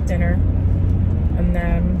home, I cooked dinner, and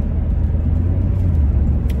then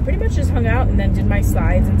pretty much just hung out, and then did my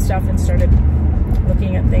slides and stuff, and started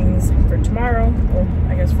looking at things for tomorrow, or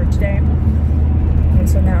I guess for today. And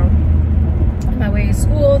so now on my way to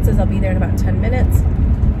school, it says I'll be there in about 10 minutes.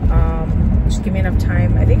 Just give me enough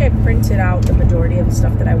time. I think I printed out the majority of the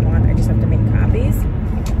stuff that I want. I just have to make copies.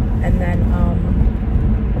 And then,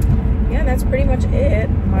 yeah, that's pretty much it.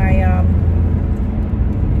 My,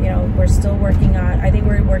 we're still working on, I think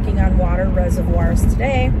we're working on water reservoirs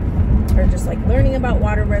today, or just like learning about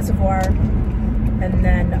water reservoir. And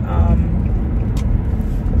then,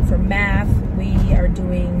 for math, we are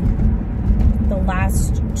doing the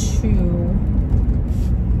last 2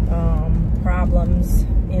 problems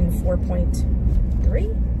in 4.3,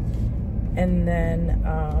 and then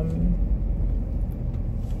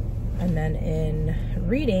in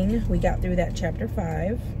reading, we got through that chapter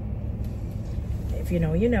 5. If you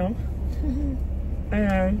know, you know.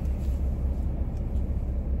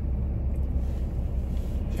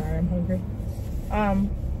 Sorry, I'm hungry.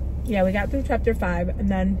 Yeah, we got through chapter 5, and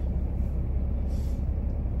then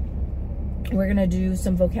we're gonna do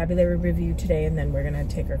some vocabulary review today, and then we're gonna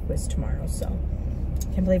take our quiz tomorrow. So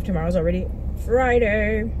can't believe tomorrow's already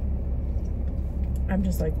Friday. I'm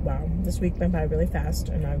just like, wow, this week went by really fast,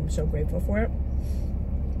 and I'm so grateful for it.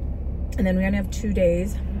 And then we're gonna have 2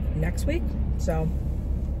 days next week, so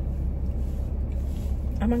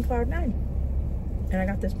I'm on cloud 9. And I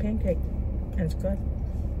got this pancake, and it's good.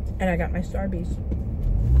 And I got my Starbies.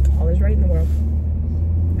 All is right in the world.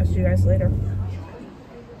 I'll see you guys later.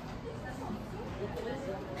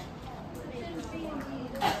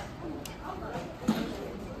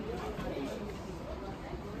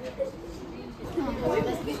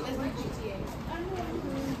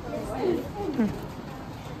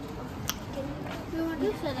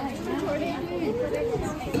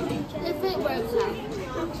 If it works out.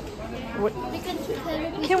 What?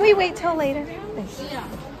 Can we wait till later? Thanks. Yeah.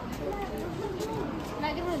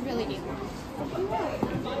 Megan was really deep.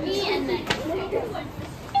 Me and Megan.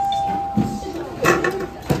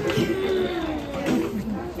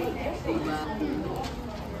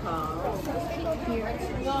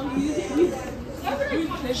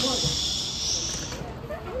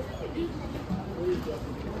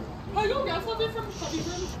 Oh, you got something from Cubby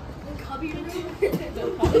Room? Cubby Room?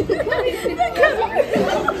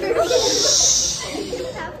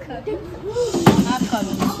 Half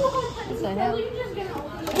Cubby. So now.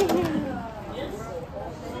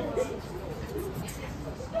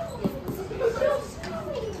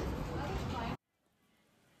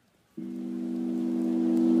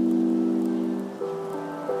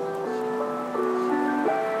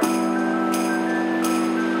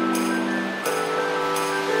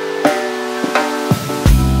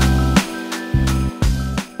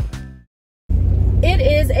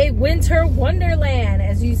 Winter Wonderland.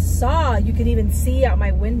 As as you saw, you can even see out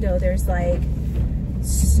my window, there's like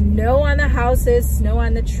snow on the houses, snow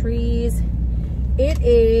on the trees. It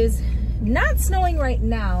is not snowing right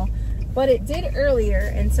now, but it did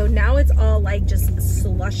earlier, and so now it's all like just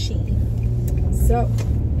slushy. So,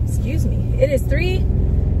 excuse me, it is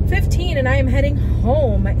 3:15 and I am heading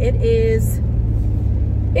home. It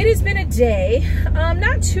has been a day,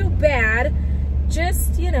 not too bad,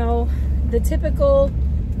 just, you know, the typical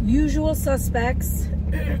usual suspects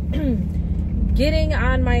getting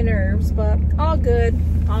on my nerves, but all good,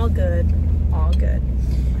 all good, all good.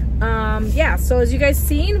 Yeah, so as you guys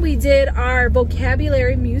seen, we did our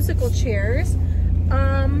vocabulary musical chairs.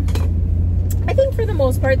 I think for the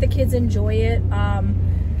most part the kids enjoy it.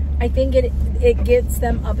 I think it gets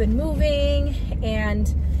them up and moving,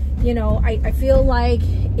 and you know, I feel like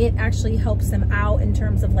it actually helps them out in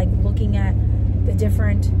terms of like looking at the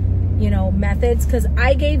different, you know, methods, because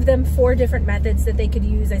I gave them 4 different methods that they could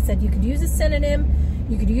use. I said you could use a synonym,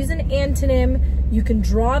 you could use an antonym, you can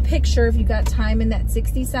draw a picture if you got time in that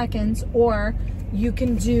 60 seconds, or you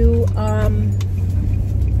can do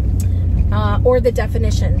or the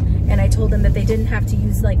definition. And I told them that they didn't have to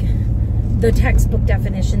use like the textbook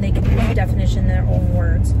definition, they could use the definition in their own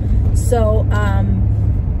words. So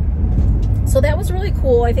so that was really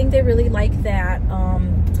cool. I think they really like that.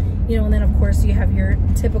 You know, and then of course you have your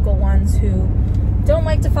typical ones who don't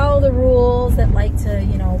like to follow the rules, that like to,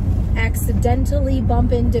 you know, accidentally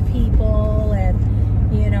bump into people and,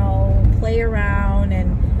 you know, play around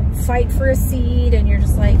and fight for a seat, and you're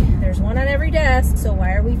just like, there's one on every desk, so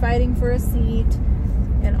why are we fighting for a seat,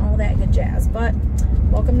 and all that good jazz. But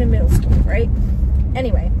welcome to middle school, right?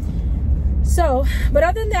 Anyway, so, but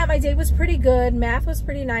other than that, my day was pretty good. Math was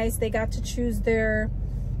pretty nice. They got to choose their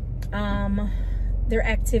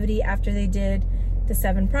activity after they did the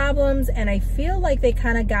 7 problems, and I feel like they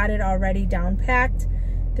kind of got it already down packed.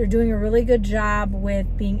 They're doing a really good job with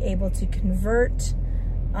being able to convert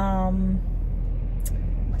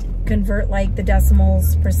like the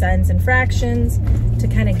decimals, percents, and fractions to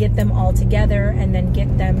kind of get them all together and then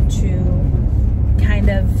get them to kind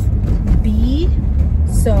of be.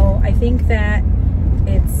 So I think that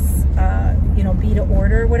it's you know, be to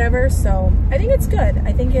order, whatever. So I think it's good.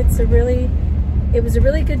 I think it was a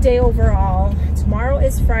really good day overall. Tomorrow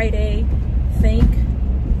is Friday, thank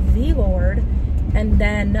the Lord. And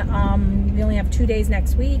then we only have 2 days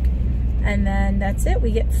next week, and then that's it.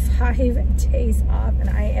 We get 5 days off, and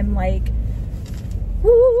I am like,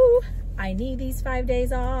 woo, I need these 5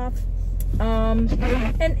 days off.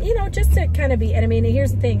 And you know, just to kind of be, and I mean,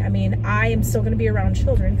 here's the thing, I mean, I am still going to be around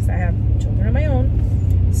children because I have children of my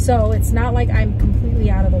own, so it's not like I'm completely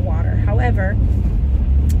out of the water. However,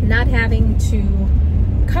 not having to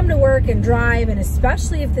come to work and drive, and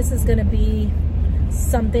especially if this is going to be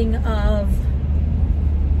something of,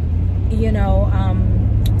 you know,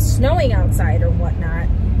 snowing outside or whatnot,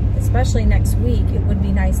 especially next week, it would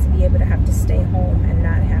be nice to be able to have to stay home and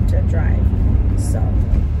not have to drive. So,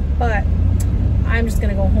 but I'm just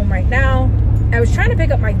gonna go home right now. I was trying to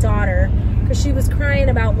pick up my daughter because she was crying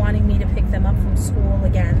about wanting me to pick them up from school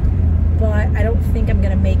again, but I don't think I'm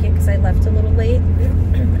gonna make it because I left a little late.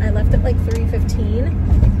 I left at like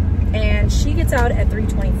 3:15, and she gets out at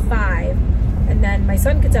 3:25, and then my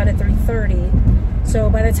son gets out at 3:30. So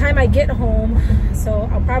by the time I get home, so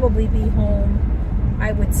I'll probably be home,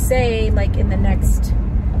 I would say like in the next,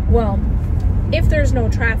 well, if there's no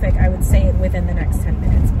traffic, I would say within the next 10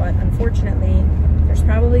 minutes. But unfortunately, there's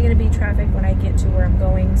probably going to be traffic when I get to where I'm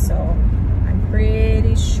going. So I'm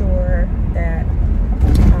pretty sure that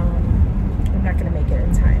I'm not going to make it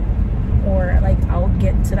in time. Or like I'll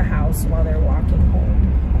get to the house while they're walking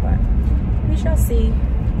home. But we shall see.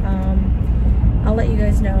 I'll let you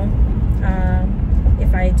guys know.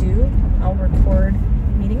 If I do, I'll record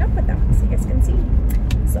meeting up with them so you guys can see.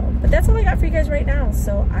 So, but that's all I got for you guys right now.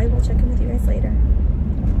 So I will check in with you guys later.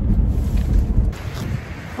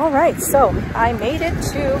 All right, so I made it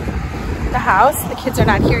to the house. The kids are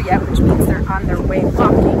not here yet, which means they're on their way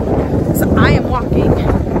walking. So I am walking.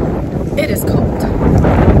 It is cold,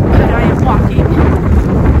 but I am walking,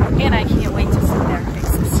 and I can't wait to see their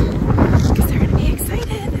faces because they're gonna be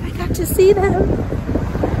excited that I got to see them.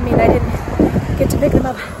 I mean, I didn't get to pick them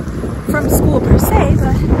up from school per se,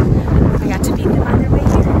 but I got to meet them on their way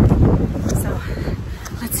here. So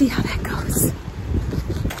let's see how that goes.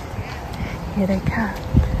 Here they come.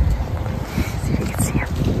 See if you can see them.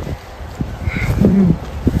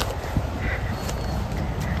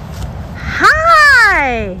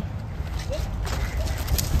 Hi!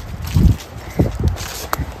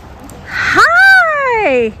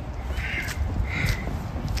 Hi!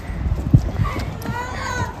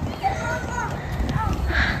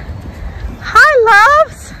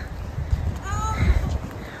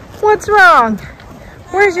 What's wrong?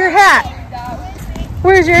 Where's your hat?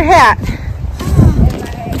 Where's your hat?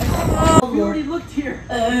 We already looked here.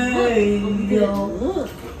 It's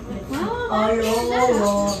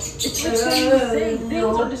like saying things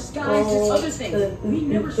are disguised as other things. We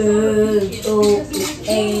never saw the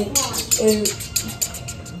kids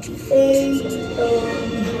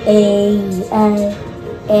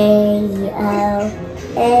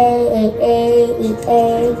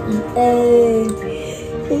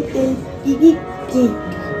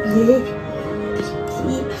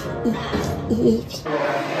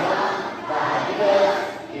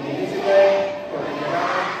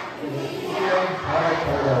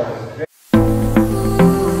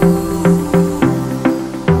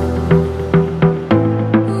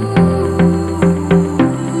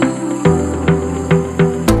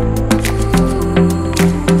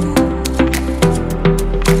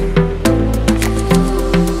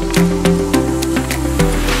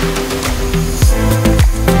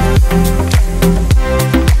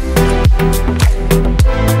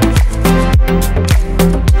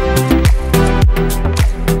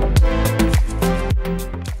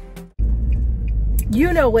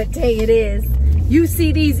You know what day it is. You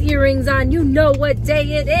see these earrings on, you know what day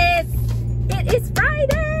it is. It is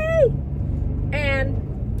Friday.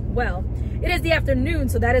 And, well, it is the afternoon,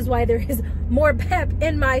 so that is why there is more pep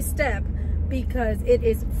in my step, because it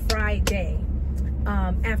is Friday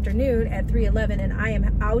afternoon at 3:11, and I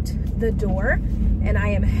am out the door, and I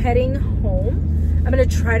am heading home. I'm going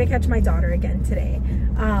to try to catch my daughter again today.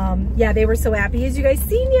 Yeah, they were so happy. As you guys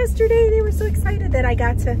seen yesterday, they were so excited that I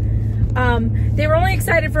got to... they were only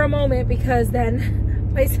excited for a moment, because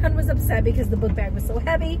then my son was upset because the book bag was so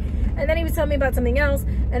heavy, and then he was telling me about something else,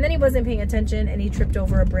 and then he wasn't paying attention and he tripped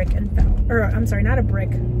over a brick and fell. Or I'm sorry, not a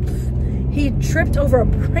brick. He tripped over a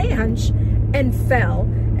branch and fell,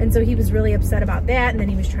 and so he was really upset about that, and then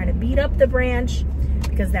he was trying to beat up the branch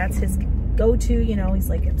because that's his go-to, you know. He's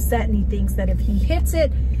like upset, and he thinks that if he hits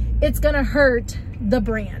it, it's gonna hurt the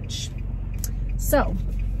branch. So,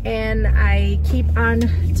 and I keep on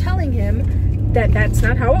telling him that that's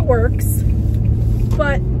not how it works,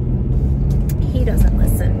 but he doesn't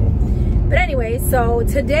listen. But anyway, so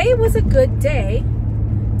today was a good day.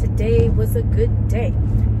 Today was a good day.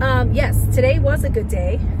 Yes, today was a good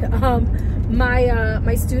day.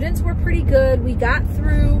 My students were pretty good. We got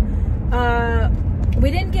through, we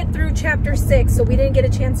didn't get through chapter 6, so we didn't get a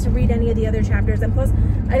chance to read any of the other chapters. And plus,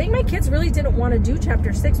 I think my kids really didn't want to do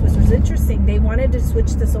chapter 6, which was interesting. They wanted to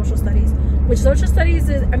switch to social studies, which social studies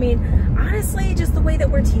is, I mean, honestly, just the way that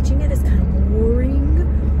we're teaching it is kind of boring.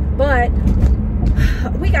 But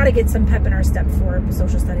we got to get some pep in our step for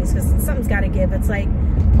social studies, because something's got to give. It's like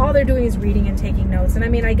all they're doing is reading and taking notes. And I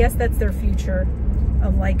mean, I guess that's their future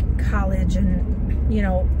of like college and, you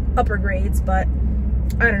know, upper grades. But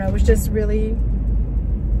I don't know, it was just really...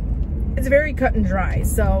 it's very cut and dry.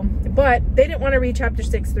 So, but they didn't want to read chapter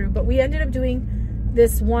 6 through, but we ended up doing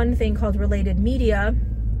this one thing called related media,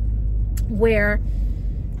 where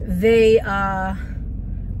they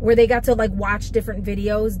got to like watch different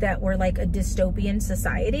videos that were like a dystopian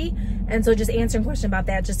society. And so just answering questions about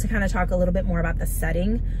that, just to kind of talk a little bit more about the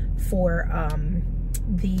setting for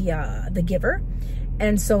the Giver.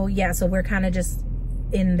 And so yeah, so we're kind of just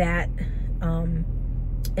in that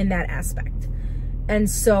aspect. And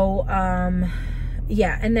so,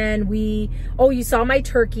 yeah, and then you saw my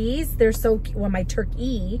turkeys. They're so, well, my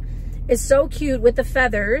turkey is so cute with the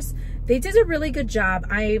feathers. They did a really good job.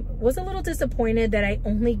 I was a little disappointed that I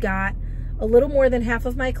only got a little more than half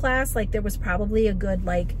of my class. Like, there was probably a good,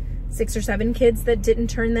 like, 6 or 7 kids that didn't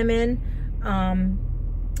turn them in.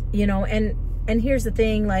 You know, and here's the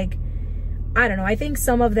thing, like, I don't know. I think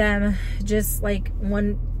some of them, just, like,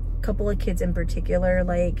 one couple of kids in particular,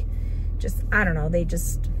 like, just, I don't know, they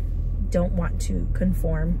just don't want to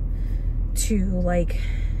conform to, like,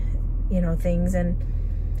 you know, things. And,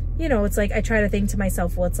 you know, it's like, I try to think to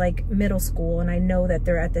myself, well, it's like middle school, and I know that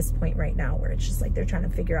they're at this point right now where it's just like they're trying to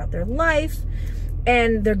figure out their life,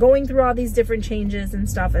 and they're going through all these different changes and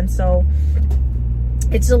stuff. And so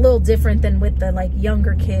it's a little different than with the like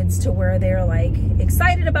younger kids, to where they're like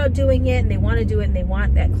excited about doing it and they want to do it and they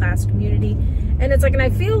want that class community. And it's like, and I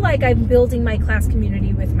feel like I'm building my class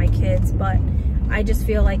community with my kids, but I just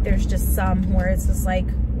feel like there's just some where it's just like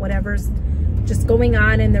whatever's just going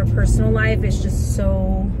on in their personal life is just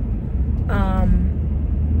so,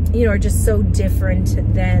 you know, just so different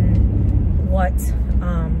than what,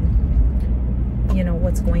 you know,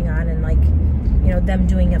 what's going on. And like, you know, them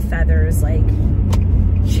doing a feather is like,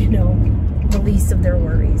 you know, the least of their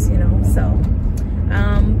worries, you know. So,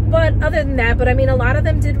 but other than that, but I mean, a lot of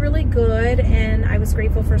them did really good, and I was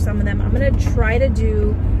grateful for some of them. I'm going to try to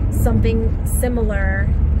do something similar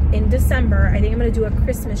in December. I think I'm gonna do a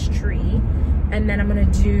Christmas tree, and then I'm gonna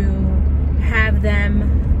have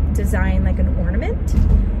them design like an ornament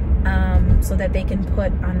so that they can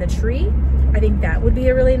put on the tree. I think that would be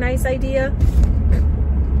a really nice idea.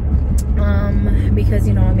 Because,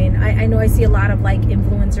 you know, I mean, I know I see a lot of like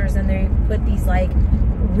influencers and they put these like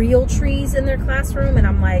real trees in their classroom, and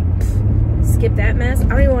I'm like, skip that mess. I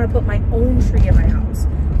don't even want to put my own tree in my house.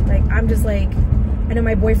 Like, I'm just like, I know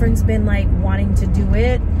my boyfriend's been like wanting to do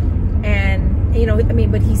it, and you know, I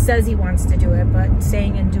mean, but he says he wants to do it, but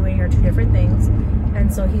saying and doing are two different things.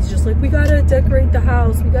 And so he's just like, we gotta decorate the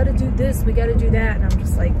house, we gotta do this, we gotta do that. And I'm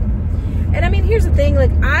just like, and I mean, here's the thing,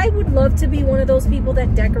 like, I would love to be one of those people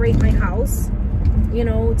that decorate my house, you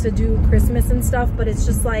know, to do Christmas and stuff, but it's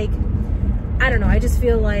just like, I don't know, I just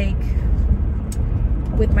feel like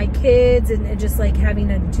with my kids and just like having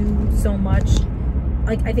to do so much,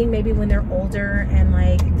 like, I think maybe when they're older and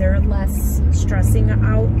like they're less stressing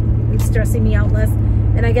me out less.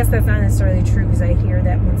 And I guess that's not necessarily true, because I hear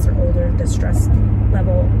that once they're older, the stress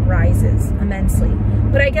level rises immensely.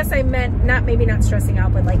 But I guess I meant maybe not stressing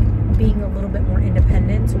out, but like being a little bit more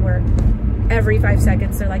independent, to where every 5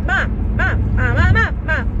 seconds they're like, mom, mom, mom, mom, mom,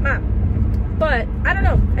 mom, mom. But I don't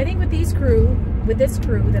know. I think with this crew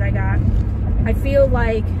that I got, I feel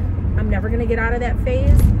like I'm never gonna get out of that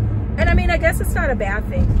phase. And I mean, I guess it's not a bad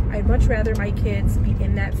thing. I'd much rather my kids be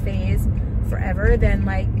in that phase forever than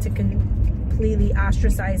like to completely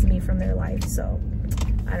ostracize me from their life. So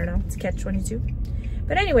I don't know, it's catch-22.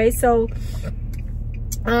 But anyway, so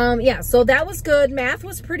yeah, so that was good. Math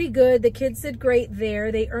was pretty good. The kids did great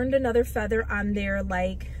there. They earned another feather on their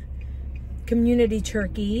like community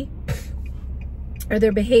turkey, or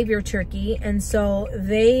their behavior turkey. And so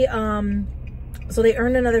they earned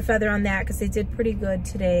another feather on that, because they did pretty good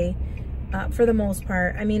today for the most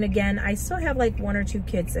part. I mean, again, I still have like 1 or 2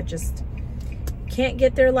 kids that just can't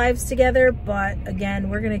get their lives together, but again,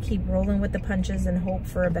 we're gonna keep rolling with the punches and hope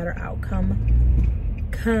for a better outcome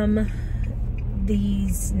come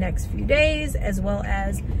these next few days, as well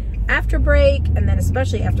as after break, and then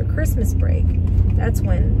especially after Christmas break. That's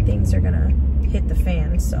when things are gonna hit the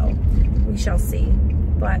fan, so we shall see.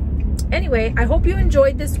 But anyway, I hope you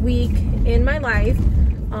enjoyed this week in my life.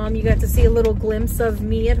 You got to see a little glimpse of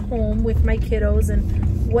me at home with my kiddos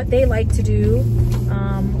and what they like to do.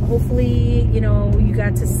 Hopefully, you know, you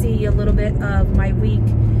got to see a little bit of my week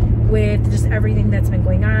with just everything that's been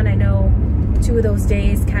going on. I know 2 of those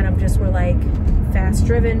days kind of just were like fast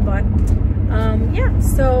driven, but yeah,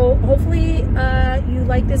 so hopefully you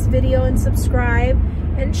like this video and subscribe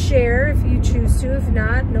and share if you choose to. If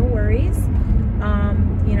not, no worries.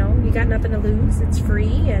 You know, you got nothing to lose. It's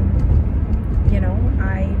free, and you know,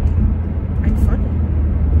 I'm funny.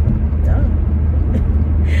 Duh.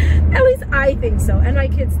 At least I think so, and my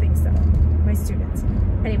kids think so, my students.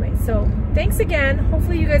 Anyway, so thanks again.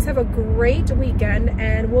 Hopefully you guys have a great weekend,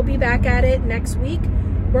 and we'll be back at it next week.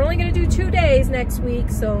 We're only going to do 2 days next week,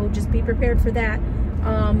 so just be prepared for that.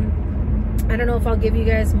 I don't know if I'll give you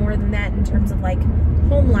guys more than that in terms of like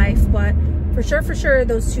home life, but for sure,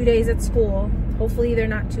 those 2 days at school, hopefully they're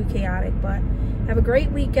not too chaotic. But have a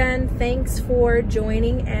great weekend. Thanks for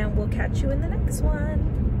joining, and we'll catch you in the next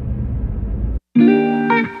one.